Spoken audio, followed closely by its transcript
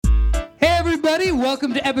everybody.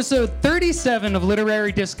 Welcome to episode 37 of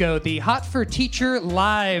Literary Disco, the Hot for Teacher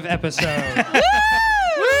live episode.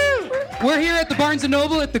 We're here at the Barnes &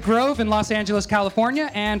 Noble at the Grove in Los Angeles, California,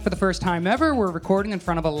 and for the first time ever, we're recording in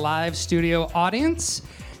front of a live studio audience.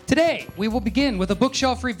 Today, we will begin with a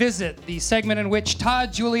bookshelf revisit, the segment in which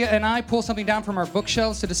Todd, Julia, and I pull something down from our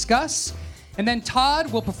bookshelves to discuss. And then Todd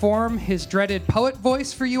will perform his dreaded poet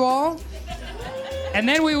voice for you all. And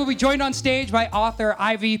then we will be joined on stage by author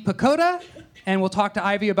Ivy Pacoda, and we'll talk to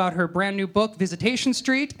Ivy about her brand new book, Visitation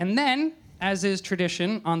Street. And then, as is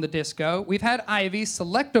tradition on the disco, we've had Ivy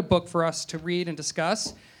select a book for us to read and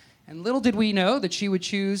discuss. And little did we know that she would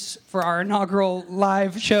choose for our inaugural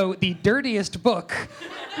live show the dirtiest book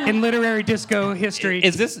in literary disco history.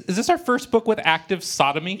 Is this our first book with active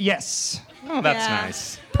sodomy? Yes. Oh, that's Yeah.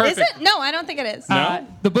 nice. Perfect. Is it? No, I don't think it is. No?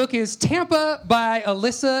 The book is Tampa by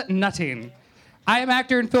Alyssa Nutting. I am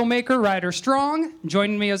actor and filmmaker Ryder Strong.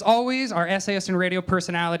 Joining me as always are essayist and radio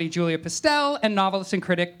personality Julia Pistel and novelist and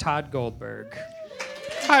critic Todd Goldberg.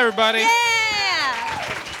 Hi, everybody. Yeah!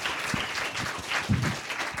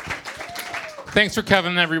 Thanks for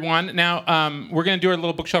coming, everyone. Now, we're going to do our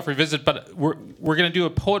little bookshelf revisit, but we're going to do a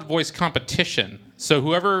poet voice competition. So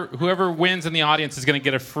whoever wins in the audience is going to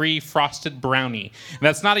get a free frosted brownie. And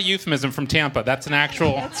that's not a euphemism from Tampa. That's an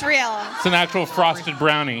actual. It's real. It's an actual frosted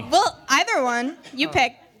brownie. Well, either one. You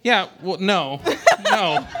pick. Yeah. Well, no.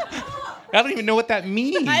 I don't even know what that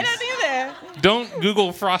means. I don't either. Don't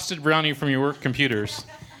Google frosted brownie from your work computers.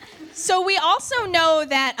 So we also know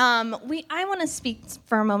that I want to speak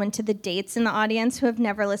for a moment to the dates in the audience who have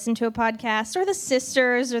never listened to a podcast, or the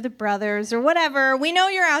sisters or the brothers or whatever. We know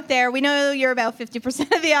you're out there. We know you're about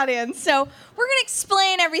 50% of the audience. So we're going to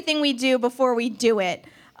explain everything we do before we do it.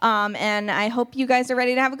 And I hope you guys are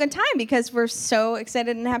ready to have a good time because we're so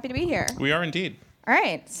excited and happy to be here. We are indeed. All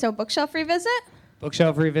right. So bookshelf revisit.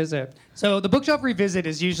 Bookshelf Revisit. So the Bookshelf Revisit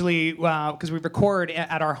is usually, because we record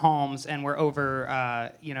at our homes and we're over,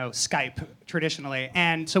 Skype traditionally.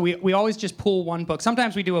 And so we always just pull one book.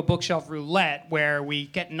 Sometimes we do a bookshelf roulette where we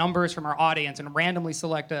get numbers from our audience and randomly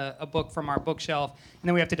select a book from our bookshelf, and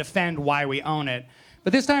then we have to defend why we own it.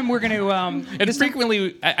 But this time we're going to... And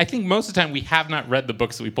frequently, I think most of the time we have not read the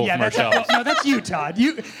books that we pull from our shelves. No, that's you, Todd.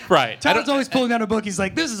 Right. Todd's always pulling down a book. He's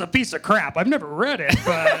like, this is a piece of crap. I've never read it,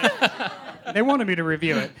 but they wanted me to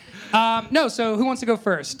review it. So who wants to go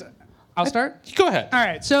first? I'll start? Go ahead. All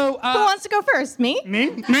right, so... Who wants to go first? Me?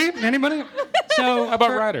 Me? Anybody? So How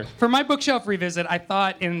about Ryder? For my bookshelf revisit, I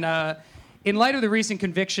thought in light of the recent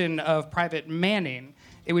conviction of Private Manning,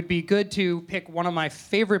 it would be good to pick one of my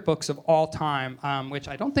favorite books of all time, which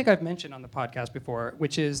I don't think I've mentioned on the podcast before,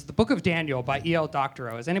 which is The Book of Daniel by E.L.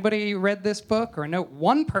 Doctorow. Has anybody read this book? Or no?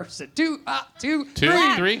 One person. Two, Three?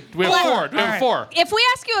 three. We have four. We have four. If we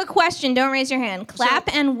ask you a question, don't raise your hand.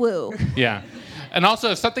 Clap and woo. Yeah. And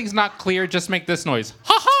also, if something's not clear, just make this noise.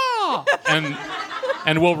 Ha ha!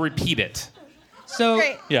 And we'll repeat it. So,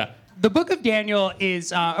 Great. Yeah. The Book of Daniel is,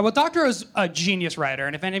 Doctorow's a genius writer,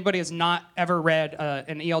 and if anybody has not ever read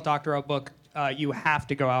an E.L. Doctorow book, you have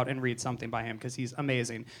to go out and read something by him because he's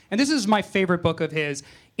amazing. And this is my favorite book of his.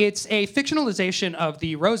 It's a fictionalization of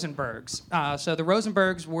the Rosenbergs. So the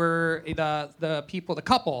Rosenbergs were the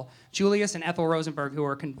couple, Julius and Ethel Rosenberg, who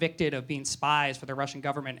were convicted of being spies for the Russian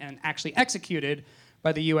government and actually executed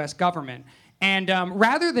by the U.S. government. And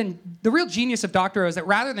the real genius of Doctorow is that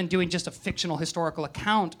rather than doing just a fictional historical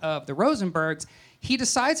account of the Rosenbergs, he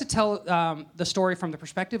decides to tell the story from the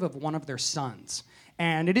perspective of one of their sons.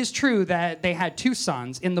 And it is true that they had two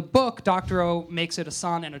sons. In the book, Doctorow makes it a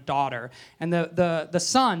son and a daughter. And the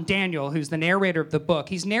son, Daniel, who's the narrator of the book,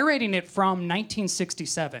 he's narrating it from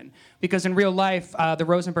 1967 because in real life, the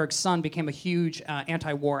Rosenberg son became a huge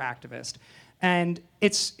anti-war activist. And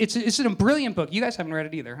it's a brilliant book. You guys haven't read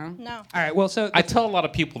it either, huh? No. All right. Well, so I tell a lot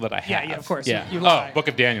of people that I have. Yeah, of course. Yeah. You lie. Book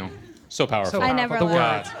of Daniel. So powerful. So I never the learned.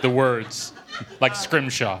 words. The words. Like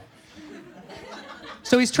Scrimshaw.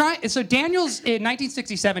 So Daniel's in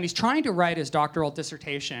 1967. He's trying to write his doctoral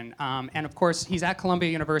dissertation, and of course he's at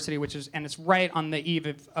Columbia University, it's right on the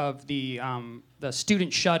eve of the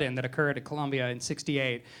student shut-in that occurred at Columbia in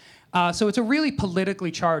 '68. So it's a really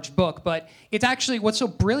politically charged book, but it's actually what's so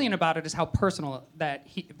brilliant about it is how personal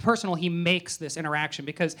he makes this interaction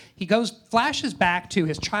because he flashes back to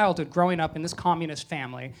his childhood growing up in this communist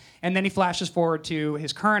family, and then he flashes forward to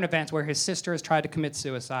his current events where his sister has tried to commit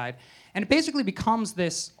suicide. And it basically becomes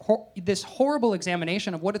this horrible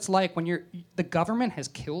examination of what it's like when the government has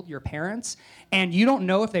killed your parents and you don't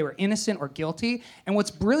know if they were innocent or guilty. And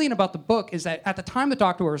what's brilliant about the book is that at the time the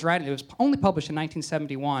Dr. was writing, it was only published in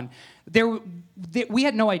 1971, we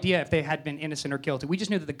had no idea if they had been innocent or guilty. We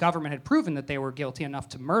just knew that the government had proven that they were guilty enough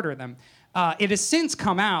to murder them. It has since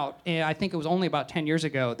come out, I think it was only about 10 years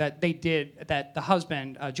ago, that the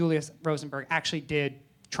husband, Julius Rosenberg, actually did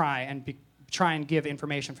try and give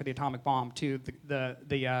information for the atomic bomb to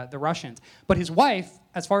the Russians. But his wife,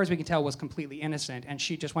 as far as we can tell, was completely innocent, and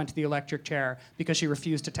she just went to the electric chair because she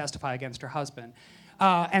refused to testify against her husband.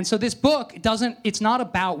 And so this book it's not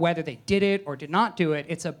about whether they did it or did not do it.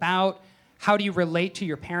 It's about how do you relate to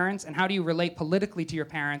your parents and how do you relate politically to your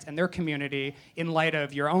parents and their community in light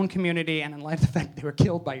of your own community and in light of the fact they were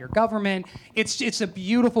killed by your government. It's a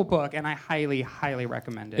beautiful book, and I highly, highly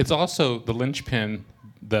recommend it. It's also the linchpin,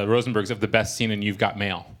 the Rosenbergs, of the best scene in You've Got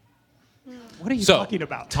Mail. What are you talking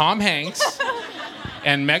about? Tom Hanks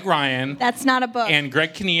and Meg Ryan. That's not a book. And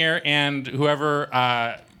Greg Kinnear and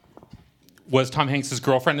whoever was Tom Hanks'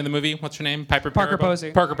 girlfriend in the movie. What's her name? Parker Posey.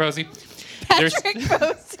 Parker Posey. Patrick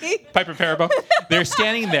Posey. Piper Perabo. They're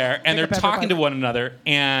standing there and they're talking to one another.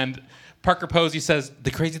 And Parker Posey says,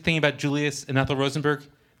 the crazy thing about Julius and Ethel Rosenberg,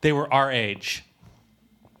 they were our age.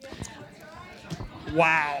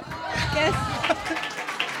 Wow. Yes.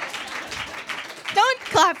 Don't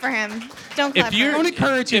clap for him. Don't clap for him. Don't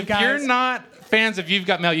encourage him, guys. If you're not fans of You've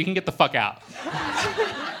Got Mail, you can get the fuck out.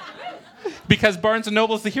 Because Barnes &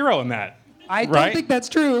 Noble's the hero in that. I don't think that's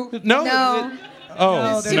true. No. No.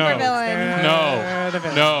 Oh, Super no. villain.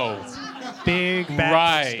 No. Big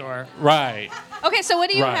bad store. Right. Okay, so what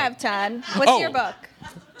do you have, Todd? What's your book?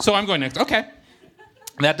 So I'm going next. Okay.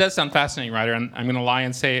 That does sound fascinating, Ryder, and I'm going to lie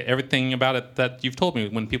and say everything about it that you've told me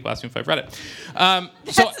when people ask me if I've read it.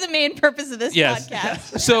 That's the main purpose of this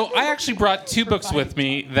podcast. So I actually brought two books with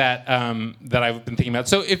me that I've been thinking about.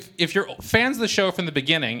 So if you're fans of the show from the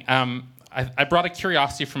beginning, I brought a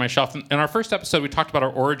curiosity from my shelf. In our first episode, we talked about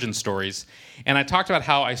our origin stories, and I talked about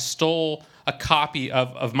how I stole a copy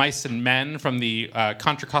of Mice and Men from the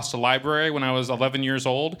Contra Costa Library when I was 11 years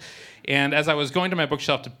old. And as I was going to my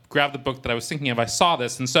bookshelf to grab the book that I was thinking of, I saw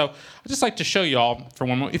this. And so I'd just like to show you all for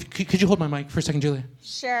one moment. Could you hold my mic for a second, Julia?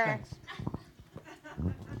 Sure.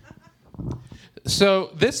 So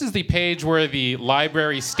this is the page where the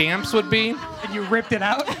library stamps would be. And you ripped it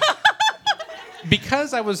out?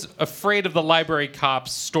 Because I was afraid of the library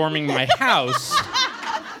cops storming my house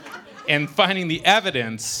and finding the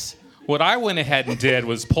evidence, what I went ahead and did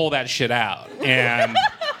was pull that shit out. And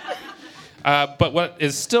but what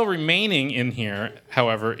is still remaining in here,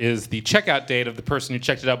 however, is the checkout date of the person who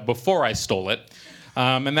checked it out before I stole it.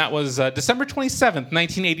 And that was December 27th,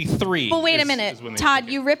 1983. Well, wait a minute. Todd,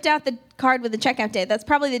 you ripped out the card with the checkout date. That's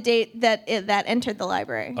probably the date that entered the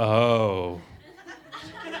library. Oh.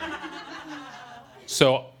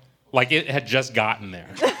 So, like, it had just gotten there.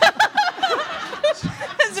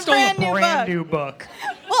 It's a brand new book.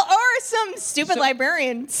 Well, or some stupid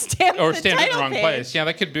librarian stamped Or the stamped it in the title wrong page. place. Yeah,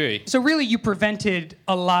 that could be. So really, you prevented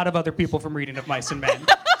a lot of other people from reading of Mice and Men.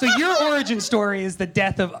 So your origin story is the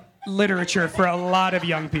death of literature for a lot of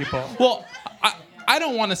young people. Well, I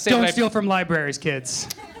don't want to say Don't that steal from libraries, kids.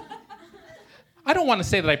 I don't want to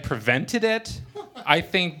say that I prevented it. I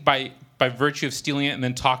think by virtue of stealing it and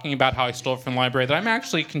then talking about how I stole it from the library, that I'm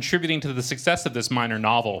actually contributing to the success of this minor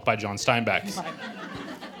novel by John Steinbeck.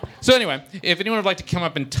 So anyway, if anyone would like to come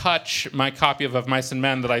up and touch my copy of Mice and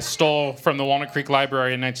Men that I stole from the Walnut Creek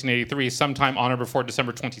Library in 1983, sometime on or before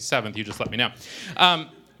December 27th, you just let me know.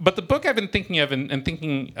 But the book I've been thinking of and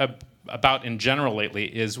thinking about in general lately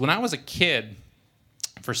is when I was a kid,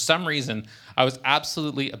 for some reason, I was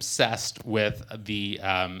absolutely obsessed with the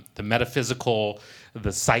metaphysical,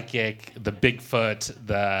 the psychic, the Bigfoot,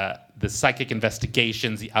 the psychic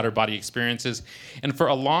investigations, the outer body experiences. And for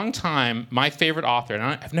a long time, my favorite author, and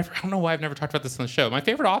I don't know why I've never talked about this on the show. My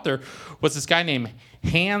favorite author was this guy named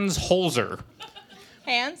Hans Holzer.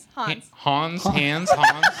 Hans? Hans.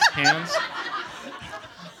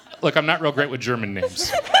 Look, I'm not real great with German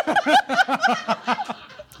names.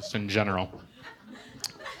 Just in general.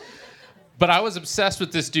 But I was obsessed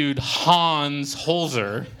with this dude, Hans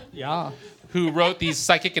Holzer. Yeah. Who wrote these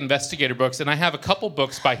psychic investigator books, and I have a couple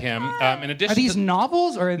books by him. In addition, are these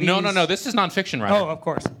novels or are these? No. This is nonfiction, right? Oh, of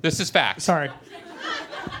course. This is fact. Sorry.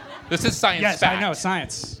 This is science yes, fact. Yes, I know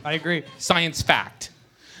science. I agree. Science fact.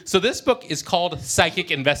 So this book is called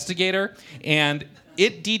Psychic Investigator, and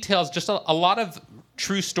it details just a lot of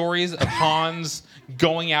true stories of Hans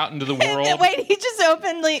going out into the world. Wait, he just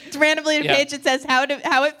opened randomly a page that says how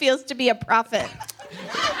it feels to be a prophet.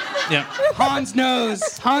 Yeah. Hans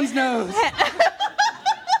knows. Hans knows.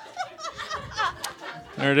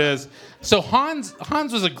 There it is. So Hans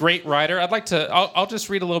was a great writer. I'll just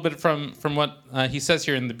read a little bit from what he says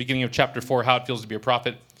here in the beginning of chapter 4, How It Feels to Be a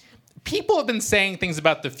Prophet. People have been saying things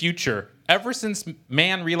about the future ever since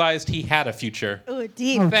man realized he had a future. Ooh,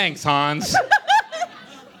 deep. Thanks, Hans.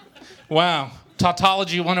 Wow.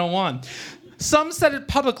 Tautology 101. Some said it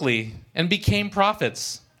publicly and became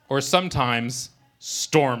prophets, or sometimes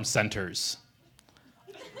storm centers.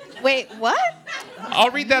 Wait, what?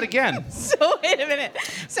 I'll read that again. So wait a minute.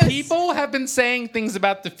 So People have been saying things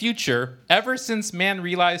about the future ever since man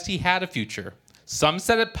realized he had a future. Some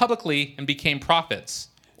said it publicly and became prophets,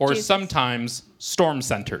 or Jesus. sometimes storm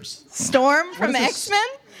centers. Storm from is this? X-Men?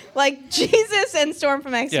 Like Jesus and Storm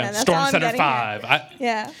from X-Men. Yeah, That's Storm all I'm Center getting 5. here.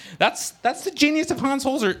 Yeah. That's the genius of Hans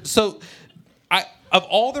Holzer. So, of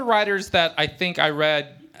all the writers that I think I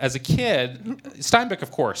read as a kid, Steinbeck,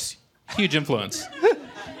 of course, huge influence.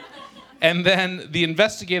 And then the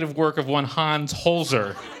investigative work of one Hans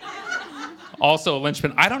Holzer, also a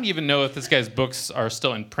linchpin. I don't even know if this guy's books are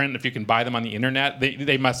still in print, if you can buy them on the internet.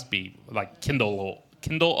 They must be like Kindleable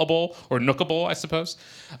or Nookable, I suppose.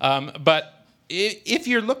 But if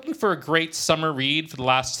you're looking for a great summer read for the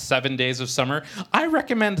last 7 days of summer, I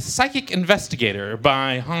recommend Psychic Investigator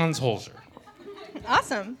by Hans Holzer.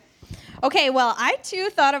 Awesome. Okay, well, I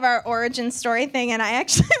too thought of our origin story thing, and I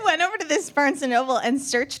actually went over to this Barnes & Noble and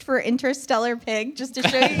searched for Interstellar Pig just to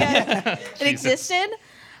show you guys it existed,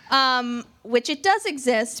 which it does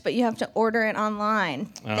exist, but you have to order it online.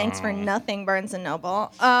 Thanks for nothing, Barnes &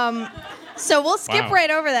 Noble. So we'll skip Wow.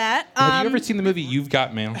 right over that. Have you ever seen the movie You've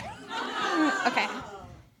Got Mail? Okay,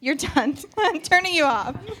 you're done. I'm turning you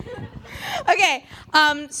off. Okay,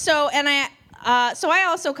 so I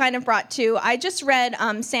also kind of brought two. I just read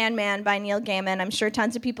Sandman by Neil Gaiman. I'm sure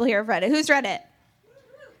tons of people here have read it. Who's read it?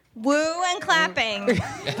 Woo and clapping.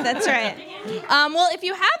 That's right. Well, if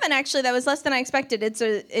you haven't, actually, that was less than I expected. It's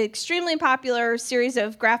an extremely popular series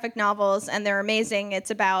of graphic novels, and they're amazing.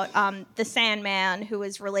 It's about the Sandman, who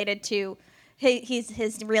is related to...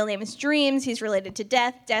 His real name is Dreams. He's related to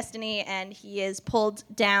Death, Destiny, and he is pulled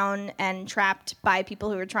down and trapped by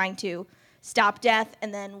people who are trying to stop death.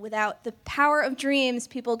 And then without the power of dreams,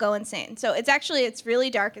 people go insane. So it's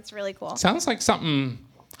really dark. It's really cool. Sounds like something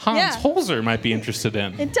Hans Holzer might be interested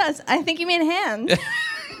in. It does. I think you mean Hans.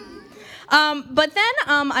 But then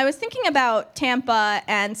I was thinking about Tampa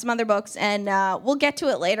and some other books, and we'll get to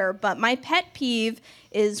it later. But my pet peeve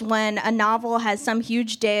is when a novel has some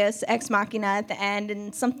huge deus ex machina at the end,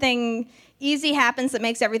 and something easy happens that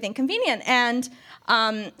makes everything convenient. And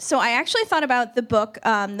so I actually thought about the book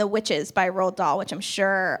The Witches by Roald Dahl, which I'm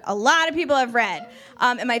sure a lot of people have read.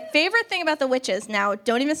 And my favorite thing about The Witches, now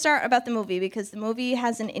don't even start about the movie, because the movie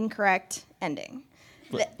has an incorrect ending.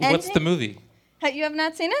 What's the movie? You have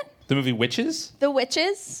not seen it? The movie Witches? The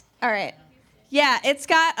Witches? All right. Yeah, it's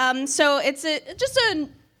got, so it's just a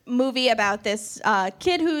movie about this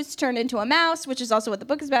kid who's turned into a mouse, which is also what the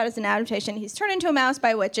book is about, as an adaptation. He's turned into a mouse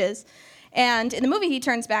by witches. And in the movie, he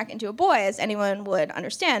turns back into a boy, as anyone would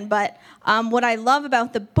understand. But what I love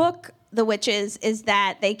about the book, The Witches, is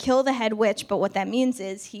that they kill the head witch, but what that means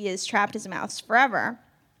is he is trapped as a mouse forever.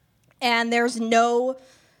 And there's no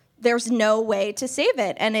way to save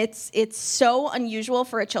it. And it's so unusual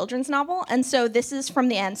for a children's novel. And so this is from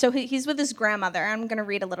the end. So he's with his grandmother. I'm going to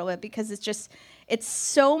read a little bit because it's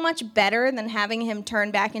so much better than having him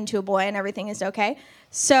turn back into a boy and everything is okay.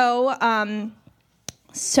 So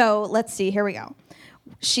let's see. Here we go.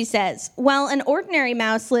 She says, well, an ordinary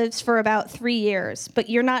mouse lives for about 3 years, but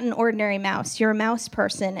you're not an ordinary mouse. You're a mouse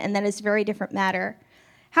person, and that is a very different matter.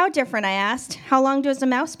 How different, I asked. How long does a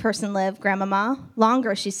mouse person live, Grandmama?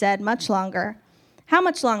 Longer, she said, much longer. How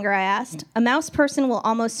much longer, I asked. A mouse person will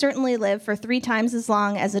almost certainly live for 3 times as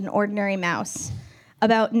long as an ordinary mouse.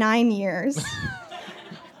 About 9 years.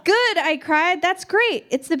 Good, I cried. That's great.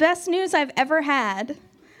 It's the best news I've ever had.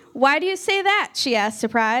 Why do you say that? She asked,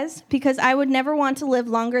 surprised. Because I would never want to live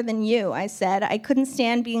longer than you, I said. I couldn't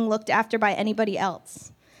stand being looked after by anybody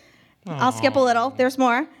else. Aww. I'll skip a little. There's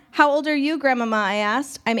more. How old are you, Grandmama? I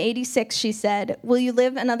asked. I'm 86, she said. Will you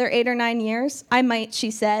live another 8 or 9 years? I might,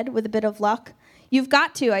 she said, with a bit of luck. You've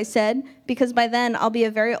got to, I said, because by then I'll be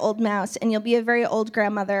a very old mouse and you'll be a very old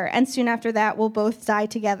grandmother, and soon after that we'll both die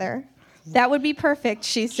together. That would be perfect,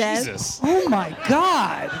 she said. Jesus. Oh my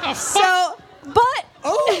God. So, but...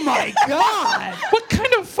 Oh my God. What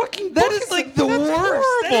kind of fucking That book is like the worst.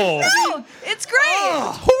 Horrible. No, it's great.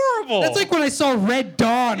 Horrible. horrible. That's like when I saw Red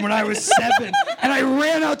Dawn when I was 7, and I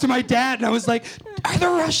ran out to my dad, and I was like, "Are the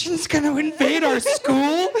Russians going to invade our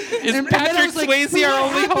school?" Is and Patrick then I was like, Swayze "What our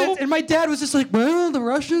only happened?" hope? And my dad was just like, "Well, the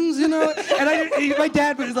Russians, you know." And my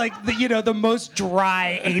dad was like, the most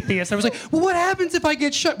dry atheist. I was like, "Well, what happens if I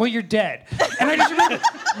get shot?" "Well, you're dead." And I just remember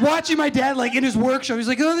watching my dad like in his workshop. He's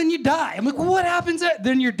like, "Oh, then you die." I'm like, well, "What happens?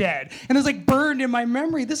 Then you're dead." And it's like burned in my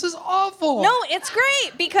memory. This is awful. No, it's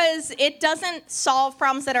great because it doesn't solve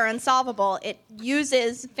problems that are unsolvable. It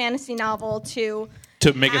uses fantasy novel to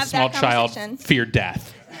make a have small that child conversation. fear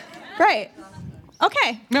death. Right.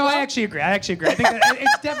 Okay. No, I actually agree. I think that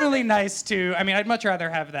it's definitely nice to. I mean, I'd much rather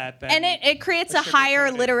have that than. And it creates a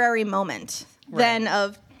higher literary moment than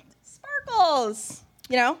of Sparkles.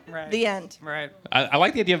 You know, Right. the end. Right. I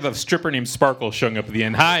like the idea of a stripper named Sparkles showing up at the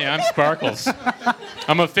end. Hi, I'm Sparkles.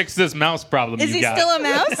 I'm gonna fix this mouse problem Is you he got. still a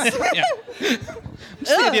mouse? Yeah.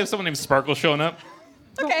 Just the idea of someone named Sparkles showing up.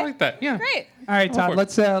 Okay. I like that. Yeah. Great. All right, for Todd.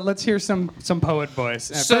 it. Let's hear some Poet Voice.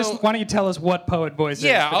 So- First, why don't you tell us what Poet Voice is?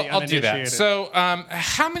 Yeah, for the I'll do that. uninitiated? So,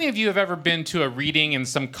 how many of you have ever been to a reading in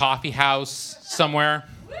some coffee house somewhere?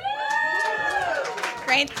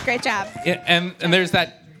 Great job. Yeah, and there's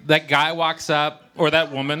that guy walks up, or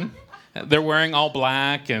that woman. They're wearing all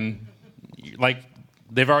black, and like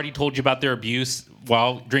they've already told you about their abuse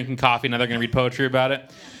while drinking coffee. Now they're going to read poetry about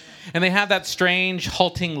it. And they have that strange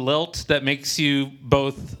halting lilt that makes you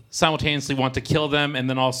both simultaneously want to kill them and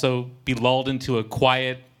then also be lulled into a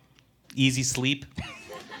quiet, easy sleep.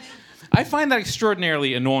 I find that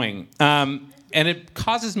extraordinarily annoying. And it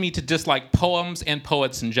causes me to dislike poems and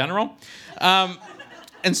poets in general.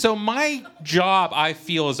 And so my job, I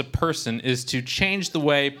feel, as a person, is to change the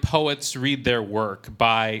way poets read their work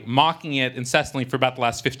by mocking it incessantly for about the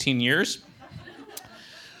last 15 years.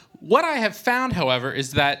 What I have found, however,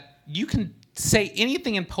 is that you can say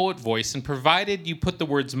anything in poet voice, and provided you put the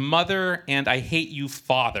words mother and I hate you,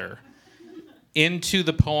 father, into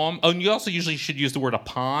the poem. Oh, and you also usually should use the word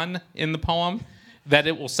upon in the poem, that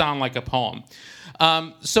it will sound like a poem.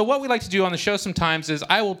 So what we like to do on the show sometimes is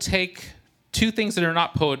I will take two things that are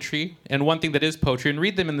not poetry and one thing that is poetry and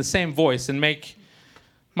read them in the same voice and make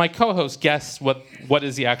my co-host guess what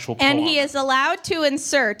is the actual poem. And he is allowed to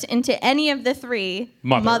insert into any of the three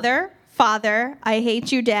Mother. father, I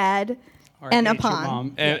hate you, dad, Or and I hate you, upon.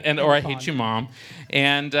 Mom. and or I hate you, mom.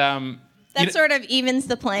 And That sort of evens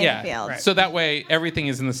the playing field. right. So that way everything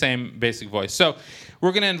is in the same basic voice. So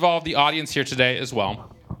we're going to involve the audience here today as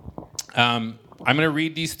well. I'm going to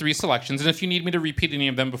read these three selections, and if you need me to repeat any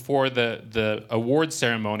of them before the award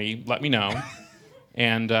ceremony, let me know,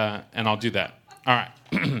 and I'll do that. All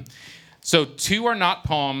right. So 2 are not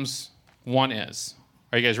poems, 1 is.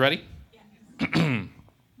 Are you guys ready? Yeah.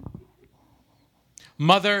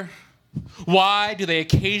 Mother, why do they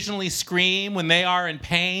occasionally scream when they are in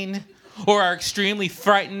pain or are extremely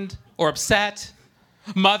frightened or upset?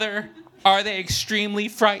 Mother, are they extremely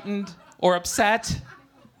frightened or upset?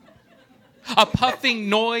 A puffing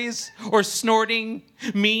noise or snorting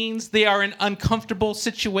means they are in an uncomfortable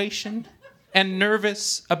situation and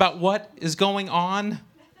nervous about what is going on.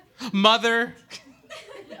 Mother,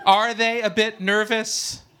 are they a bit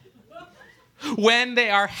nervous? When they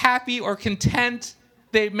are happy or content,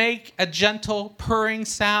 they make a gentle purring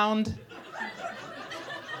sound,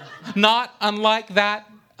 not unlike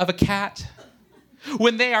that of a cat.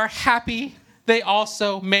 When they are happy, they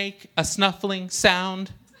also make a snuffling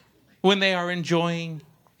sound when they are enjoying,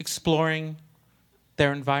 exploring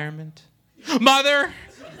their environment. Mother,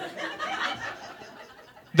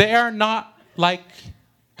 they are not like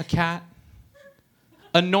a cat.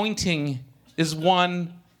 Anointing is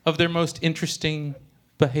one of their most interesting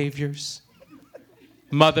behaviors.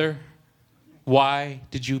 Mother, why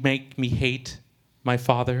did you make me hate my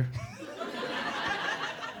father?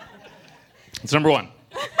 It's number 1.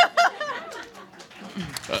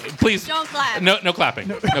 Please. Don't clap. No clapping.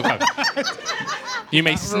 No clapping. You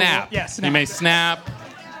may snap. Yeah, snap. You may snap.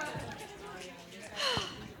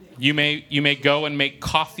 You may go and make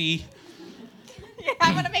coffee.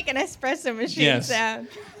 I'm going to make an espresso machine Yes. sound.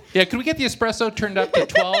 Yeah, can we get the espresso turned up to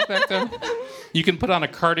 12 back there? You can put on a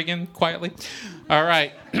cardigan quietly. All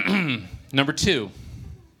right. Number 2.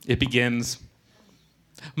 It begins.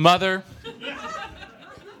 Mother.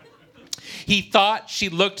 He thought she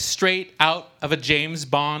looked straight out of a James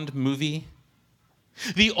Bond movie.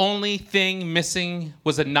 The only thing missing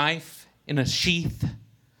was a knife in a sheath.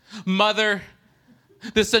 Mother,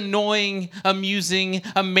 this annoying, amusing,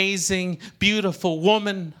 amazing, beautiful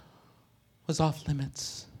woman was off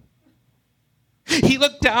limits. He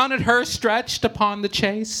looked down at her stretched upon the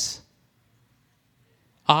chase,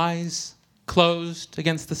 eyes closed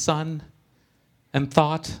against the sun, and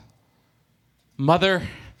thought Mother,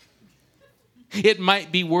 it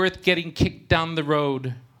might be worth getting kicked down the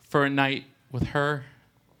road for a night with her.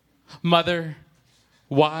 Mother,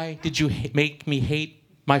 why did you make me hate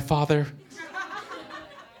my father?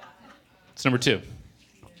 It's number 2.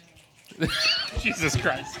 Jesus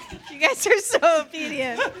Christ. You guys are so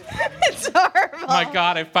obedient. It's horrible. My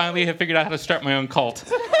God, I finally have figured out how to start my own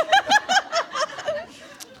cult.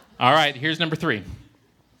 All right, here's number 3.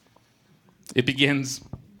 It begins,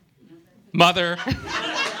 Mother,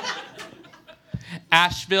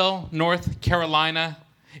 Asheville, North Carolina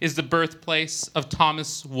is the birthplace of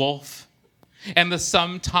Thomas Wolfe and the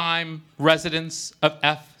sometime residence of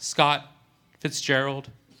F. Scott Fitzgerald.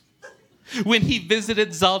 When he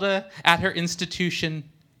visited Zelda at her institution,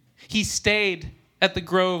 he stayed at the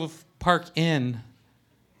Grove Park Inn,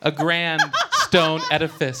 a grand stone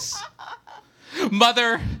edifice.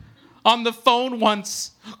 Mother, on the phone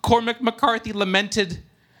once, Cormac McCarthy lamented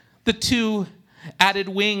the 2 added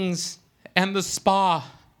wings and the spa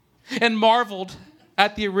and marveled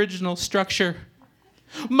at the original structure.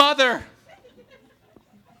 Mother,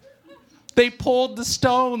 they pulled the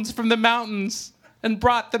stones from the mountains and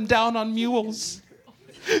brought them down on mules.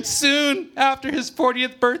 Soon after his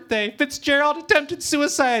 40th birthday, Fitzgerald attempted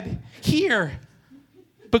suicide here,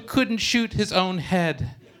 but couldn't shoot his own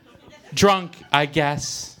head. Drunk, I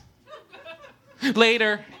guess.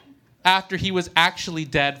 Later, after he was actually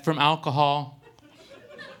dead from alcohol,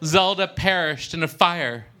 Zelda perished in a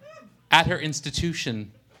fire at her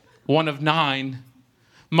institution, one of 9.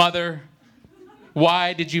 Mother,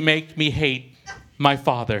 why did you make me hate my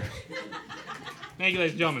father? Thank you,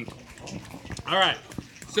 ladies and gentlemen. All right.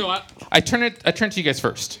 So I turn to you guys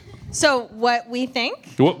first. So what we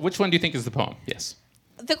think? Which one do you think is the poem? Yes.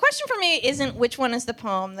 The question for me isn't which one is the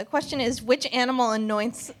poem. The question is which animal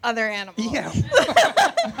anoints other animals. Yeah.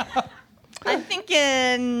 I'm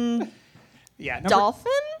thinking Yeah.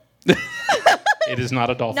 dolphin? It is not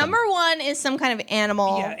a dolphin. Number 1 is some kind of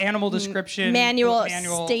animal. Yeah, animal description. Manual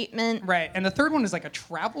statement. Right. And the third one is like a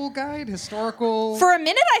travel guide, historical. For a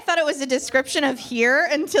minute, I thought it was a description of here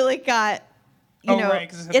until it got, you know, right,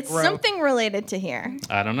 'cause it said it's growth. something related to here.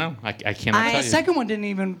 I don't know. I cannot The tell The you. second one didn't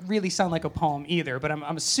even really sound like a poem either, but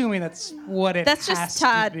I'm assuming that's what it That's has just to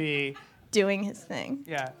Todd. be. Doing his thing.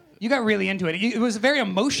 Yeah. You got really into it. It was a very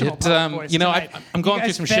emotional poem voice You know, tonight. I'm going You through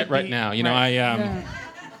guys some fed shit right me- now. You know, right.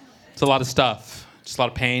 it's a lot of stuff. Just a lot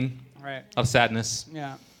of pain, Right. a lot of sadness. Uh,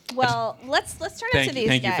 Yeah. Well, let's turn it to these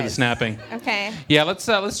Thank guys. you for the snapping. Okay. Yeah, let's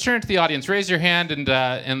turn it to the audience. Raise your hand,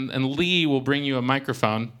 and Lee will bring you a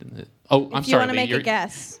microphone. Oh, I'm If you sorry, want to Lee. make a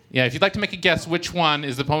guess. Yeah, if you'd like to make a guess, which one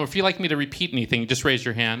is the poem? If you'd like me to repeat anything, just raise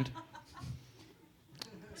your hand.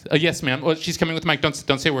 Yes, ma'am. Well, she's coming with the mic. Don't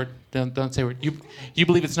say a word. Don't say a word. You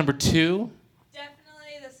believe it's number 2?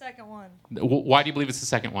 Definitely the second one. Why do you believe it's the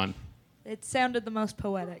second one? It sounded the most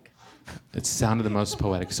poetic. It sounded the most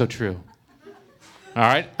poetic. So true. All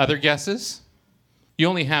right. Other guesses? You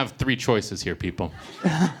only have 3 choices here, people.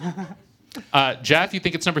 Jeff, you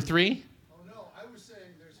think it's number 3? Oh, no. I was saying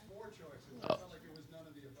there's 4 choices. I felt like it was none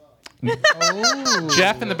of the above.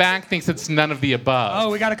 Jeff in the back thinks it's none of the above. Oh,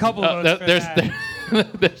 we got a couple of those. For that.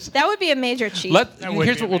 That would be a major cheat. That would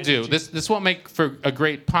Here's be what we'll amazing. do. This won't make for a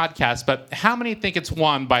great podcast, but how many think it's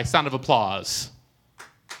won by sound of applause?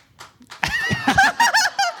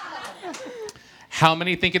 How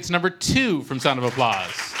many think it's number 2 from sound of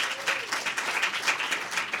applause?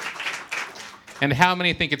 And how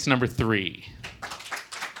many think it's number 3?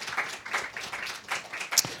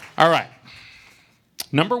 All right.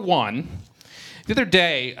 Number 1. The other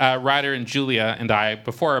day, Ryder and Julia and I,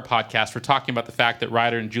 before our podcast, were talking about the fact that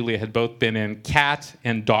Ryder and Julia had both been in Cat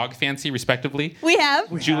and Dog Fancy, respectively. We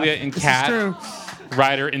have. Julia in This is Cat, true.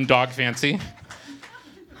 Ryder in Dog Fancy.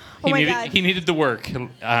 Oh my God. He needed the work.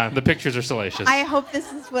 The pictures are salacious. I hope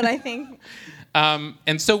this is what I think.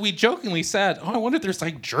 And so we jokingly said, "Oh, I wonder if there's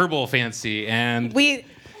like Gerbil Fancy and We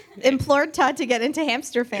implored Todd to get into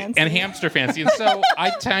hamster fancy. Hamster Fancy." And so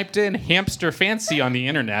I typed in Hamster Fancy on the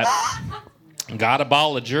internet. Got a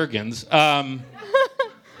ball of Jergens. Let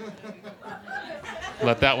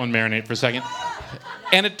that one marinate for a second.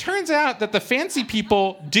 And it turns out that the fancy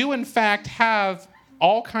people do, in fact, have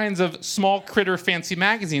all kinds of small critter fancy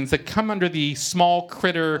magazines that come under the Small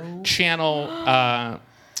Critter Channel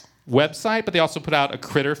website, but they also put out a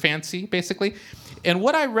Critter Fancy, basically. And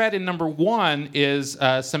what I read in number 1 is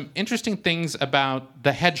some interesting things about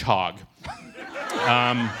the hedgehog.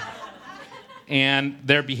 And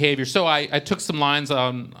their behavior. So I took some lines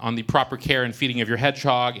on the proper care and feeding of your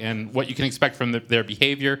hedgehog and what you can expect from their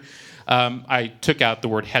behavior. I took out the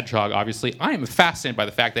word hedgehog, obviously. I am fascinated by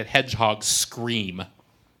the fact that hedgehogs scream.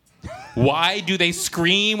 Why do they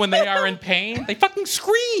scream when they are in pain? They fucking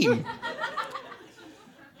scream.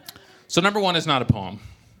 So number 1 is not a poem.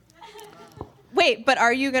 Wait, but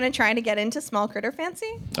are you going to try to get into Small Critter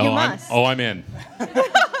Fancy? You must. I'm in.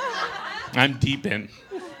 I'm deep in.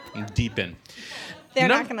 They're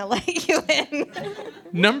not going to let you in.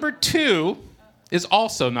 Number 2 is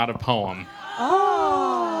also not a poem.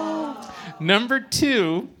 Oh. Number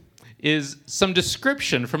 2 is some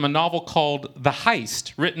description from a novel called The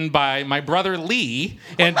Heist, written by my brother Lee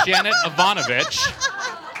and Janet Ivanovich,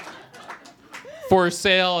 for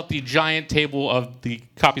sale at the giant table of the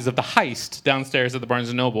copies of The Heist downstairs at the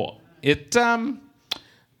Barnes & Noble. It's my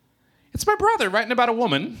brother writing about a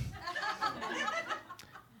woman,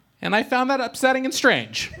 and I found that upsetting and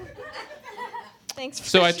strange. Thanks for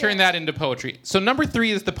So I sharing. turned that into poetry. So number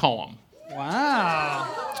 3 is the poem. Wow.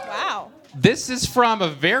 Wow. This is from a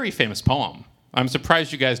very famous poem. I'm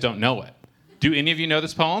surprised you guys don't know it. Do any of you know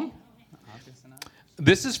this poem?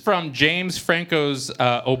 This is from James Franco's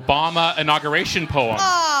Obama inauguration poem.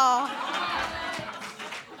 Oh.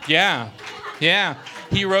 Yeah.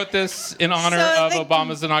 He wrote this in honor So of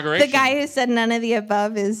Obama's inauguration. The guy who said none of the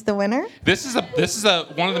above is the winner? This is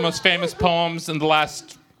one of the most famous poems in the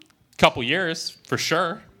last couple years, for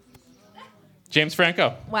sure. James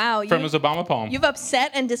Franco. Wow. From his Obama poem. You've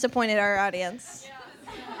upset and disappointed our audience.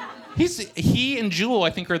 He and Jewel, I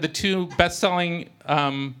think, are the 2 best-selling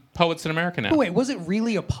poets in America now. Oh, wait, was it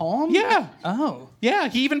really a poem? Yeah. Oh. Yeah,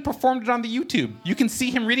 he even performed it on the YouTube. You can see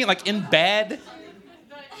him reading it, like, in bed.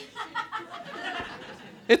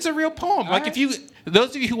 It's a real poem. Like,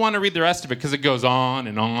 those of you who want to read the rest of it, because it goes on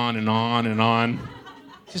and on and on and on.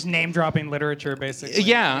 Just name-dropping literature, basically.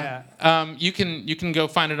 Yeah. You can go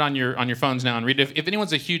find it on your phones now and read it. If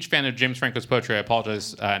anyone's a huge fan of James Franco's poetry, I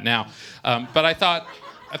apologize now. But I thought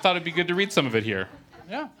it'd be good to read some of it here.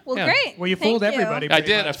 Yeah. Well, Yeah. great. Well, you Thank fooled everybody. I pretty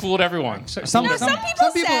did. I much. fooled everyone. Some people in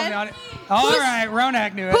said- the audience. All right,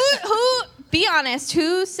 Ronak knew it. Who, be honest,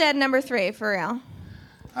 who said number 3 for real?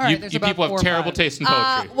 All right, You there's about people 4 or have terrible 5. taste in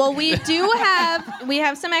poetry. Well, we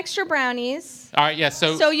have some extra brownies, All right, yeah,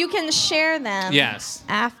 so you can share them Yes.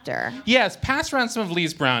 after. Yes, pass around some of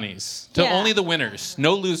Lee's brownies to Yeah. only the winners,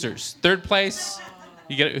 no losers. 3rd place,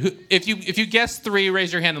 you get. If you guess 3,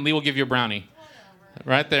 raise your hand, and Lee will give you a brownie.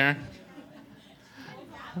 Right there.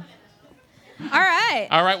 All right.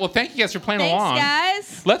 All right. Well, thank you guys for playing Thanks, along.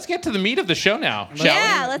 guys. Let's get to the meat of the show now, shall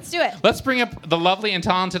Yeah, we? let's do it. Let's bring up the lovely and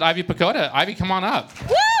talented Ivy Pacoda. Ivy, come on up.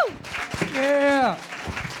 Woo! Yeah.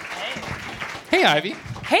 Hey, Ivy.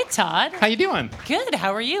 Hey, Todd. How you doing? Good.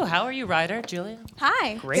 How are you? How are you, Ryder? Julia?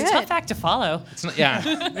 Hi. Great. It's a tough act to follow. It's not, yeah.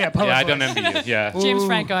 Yeah, poet Yeah, I voice. don't envy you. Yeah. James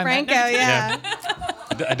Franco. I meant. Franco, yeah.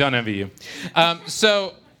 I don't envy you.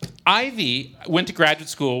 So Ivy went to graduate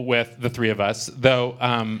school with the 3 of us, though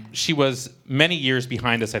she was many years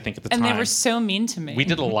behind us, I think, at the And time. they were so mean to me. We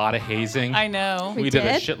did a lot of hazing. I know. We did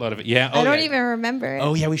a did? shitload of it. Yeah. I don't yeah. even remember it.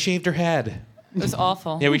 Oh, yeah, we shaved her head. It was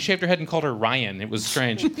awful. Yeah, we shaved her head and called her Ryan. It was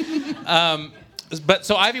strange. But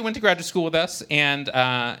so Ivy went to graduate school with us, and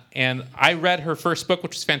I read her first book,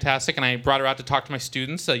 which was fantastic, and I brought her out to talk to my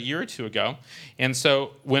students a year or 2 ago. And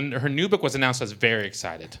so when her new book was announced, I was very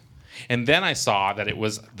excited. And then I saw that it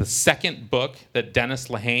was the 2nd book that Dennis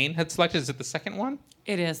Lehane had selected. Is it the 2nd one?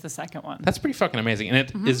 It is the 2nd one. That's pretty fucking amazing. And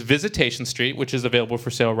it is Visitation Street, which is available for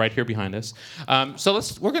sale right here behind us. So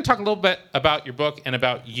we're going to talk a little bit about your book and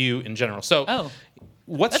about you in general. So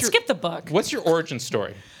Let's skip the book. What's your origin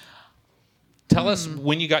story? Tell us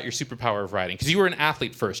when you got your superpower of writing, because you were an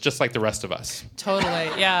athlete first, just like the rest of us. Totally,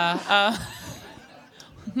 yeah.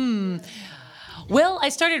 Well, I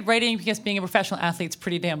started writing because being a professional athlete's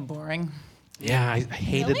pretty damn boring. Yeah, I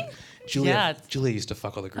hated Julia. Yeah. Julia used to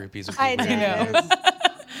fuck all the groupies. I know.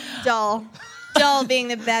 Dull being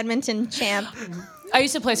the badminton champ. I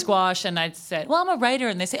used to play squash, and I'd say, well, I'm a writer.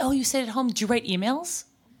 And they say, oh, you sit at home. Do you write emails?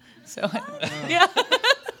 So, yeah.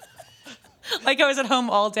 Like I was at home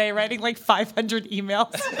all day writing like 500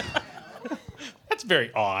 emails. That's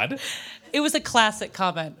very odd. It was a classic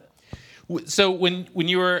comment. So when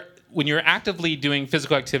you were actively doing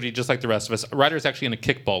physical activity, just like the rest of us, Ryder is actually in a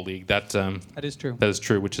kickball league. That is true. That is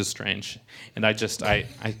true, which is strange. And I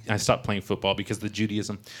stopped playing football because of the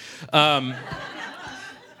Judaism.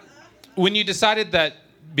 When you decided that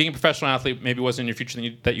being a professional athlete maybe wasn't in your future,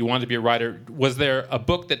 that you wanted to be a writer, was there a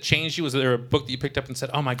book that changed you? Was there a book that you picked up and said,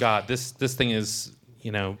 "Oh my God, this thing is,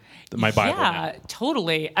 my Bible"? Yeah,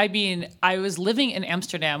 totally. I mean, I was living in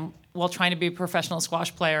Amsterdam while trying to be a professional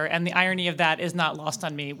squash player, and the irony of that is not lost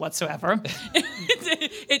on me whatsoever.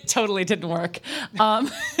 It totally didn't work.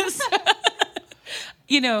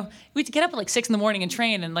 We'd get up at like 6 a.m. and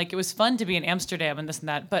train, and like it was fun to be in Amsterdam and this and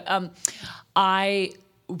that. But I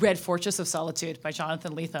read Fortress of Solitude by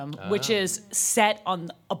Jonathan Lethem, which is set on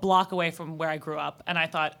a block away from where I grew up. And I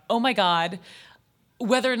thought, oh my God,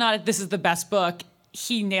 whether or not this is the best book,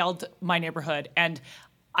 he nailed my neighborhood. And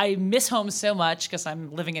I miss home so much because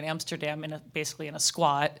I'm living in Amsterdam basically in a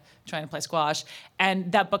squat, trying to play squash.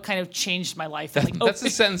 And that book kind of changed my life. That's a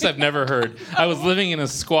sentence I've never heard. I was living in a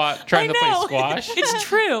squat trying to play squash. It's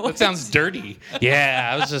true. That sounds dirty.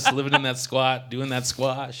 Yeah, I was just living in that squat, doing that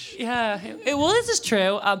squash. Yeah. Well, this is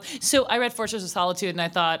true. So I read Fortress of Solitude, and I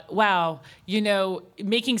thought, wow,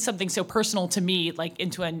 making something so personal to me, like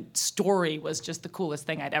into a story, was just the coolest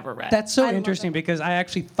thing I'd ever read. That's so interesting because I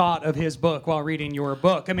actually thought of his book while reading your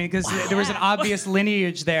book. I mean, because there was an obvious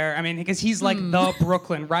lineage there. I mean, because he's like the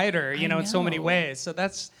Brooklyn writer, in so many ways. So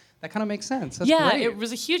that kind of makes sense. That's great. It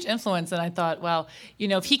was a huge influence, and I thought, well,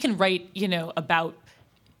 if he can write, about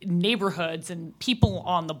neighborhoods and people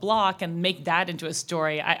on the block and make that into a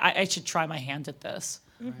story, I should try my hand at this.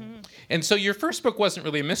 Mm-hmm. And so your first book wasn't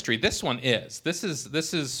really a mystery. This one is. This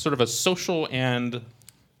is sort of a social and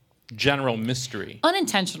general mystery.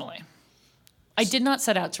 Unintentionally. I did not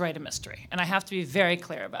set out to write a mystery, and I have to be very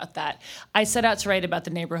clear about that. I set out to write about the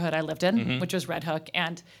neighborhood I lived in, which was Red Hook,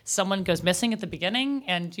 and someone goes missing at the beginning,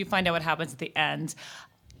 and you find out what happens at the end.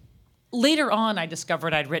 Later on, I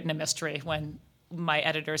discovered I'd written a mystery when my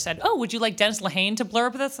editor said, "Oh, would you like Dennis Lehane to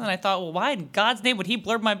blurb this?" And I thought, well, why in God's name would he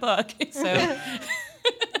blurb my book? So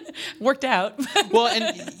worked out. Well,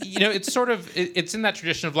 and it's sort of it's in that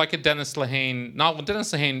tradition of like a Dennis Lehane novel.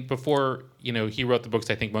 Dennis Lehane, before he wrote the books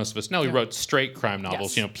I think most of us know, he wrote straight crime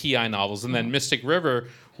novels, Yes. PI novels, and then Mystic River,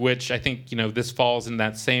 which I think this falls in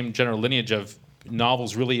that same general lineage of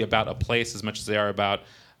novels really about a place as much as they are about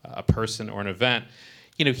a person or an event.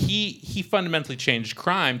 He fundamentally changed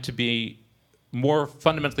crime to be more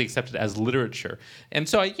fundamentally accepted as literature. And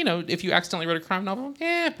so, if you accidentally wrote a crime novel,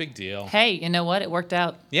 big deal. Hey, you know what? It worked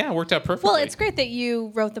out. Yeah, it worked out perfectly. Well, it's great that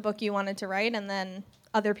you wrote the book you wanted to write, and then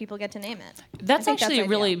other people get to name it. That's actually ideal.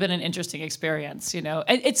 really been an interesting experience,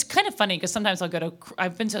 It's kind of funny because sometimes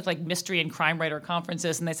I've been to like mystery and crime writer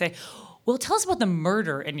conferences, and they say, well, tell us about the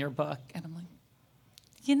murder in your book. And I'm like,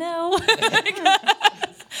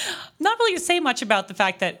 not really to say much about the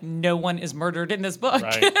fact that no one is murdered in this book.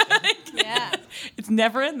 Right. Yeah. It's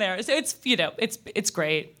never in there. So it's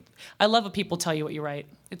great. I love when people tell you what you write.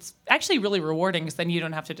 It's actually really rewarding because then you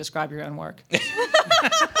don't have to describe your own work.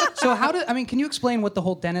 So can you explain what the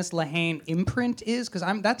whole Dennis Lehane imprint is? Because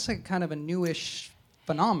that's a kind of a newish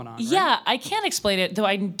phenomenon, right? Yeah, I can't explain it, though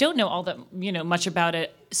I don't know all that much about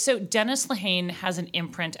it. So Dennis Lehane has an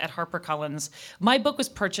imprint at HarperCollins. My book was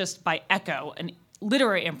purchased by Echo, an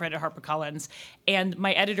literary imprint at HarperCollins, and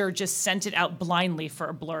my editor just sent it out blindly for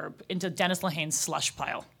a blurb into Dennis Lehane's slush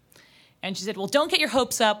pile. And she said, well, don't get your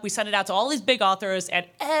hopes up. We send it out to all these big authors, and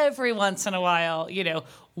every once in a while,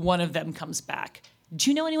 one of them comes back.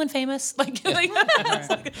 Do you know anyone famous? Do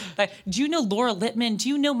you know Laura Littman? Do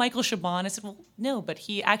you know Michael Chabon? I said, well, no, but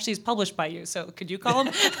he actually is published by you, so could you call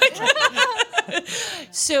him?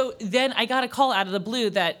 So then I got a call out of the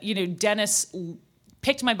blue that, Dennis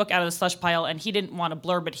picked my book out of the slush pile, and he didn't want to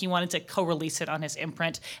blurb it. He wanted to co-release it on his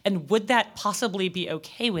imprint. And would that possibly be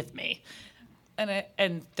okay with me?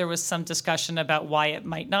 And there was some discussion about why it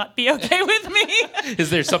might not be okay with me. Is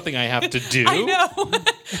there something I have to do? I know.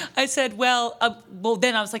 I said, well,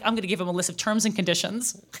 then I was like, I'm going to give him a list of terms and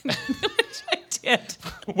conditions, which I did.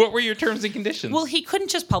 What were your terms and conditions? Well, he couldn't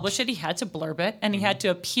just publish it. He had to blurb it, and he had to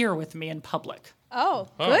appear with me in public. Oh,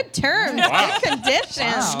 good terms Wow. and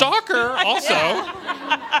conditions. Stalker, also.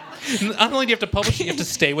 Not only do you have to publish it, you have to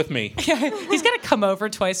stay with me. He's got to come over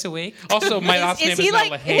twice a week. Also, my last name Is is he not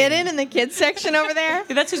like Lehane. hidden in the kids section over there?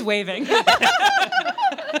 That's who's waving.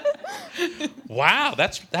 Wow,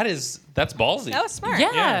 that's ballsy. That was smart.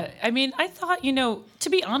 Yeah. I mean, I thought, to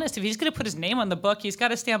be honest, if he's going to put his name on the book, he's got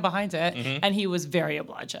to stand behind it. And he was very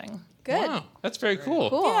obliging. Good. Wow, that's very cool.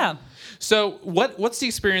 Cool. Yeah. So, what's the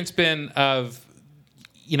experience been of,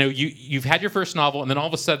 you've had your first novel, and then all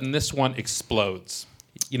of a sudden this one explodes.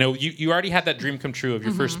 You already had that dream come true of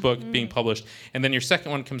your first book being published, and then your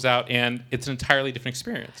second one comes out, and it's an entirely different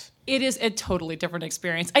experience. It is a totally different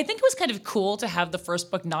experience. I think it was kind of cool to have the first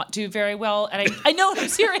book not do very well, and I know I'm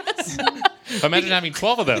serious. Imagine having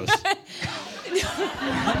 12 of those.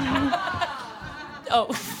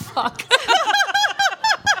 Oh, fuck.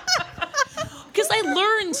 Because I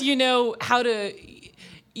learned,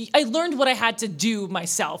 I learned what I had to do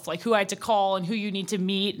myself, like who I had to call and who you need to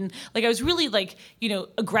meet. And I was really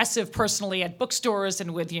aggressive personally at bookstores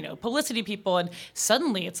and with, publicity people. And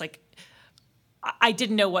suddenly it's like, I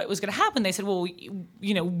didn't know what was going to happen. They said, well,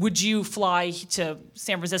 would you fly to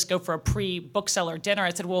San Francisco for a pre-bookseller dinner?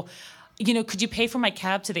 I said, well, could you pay for my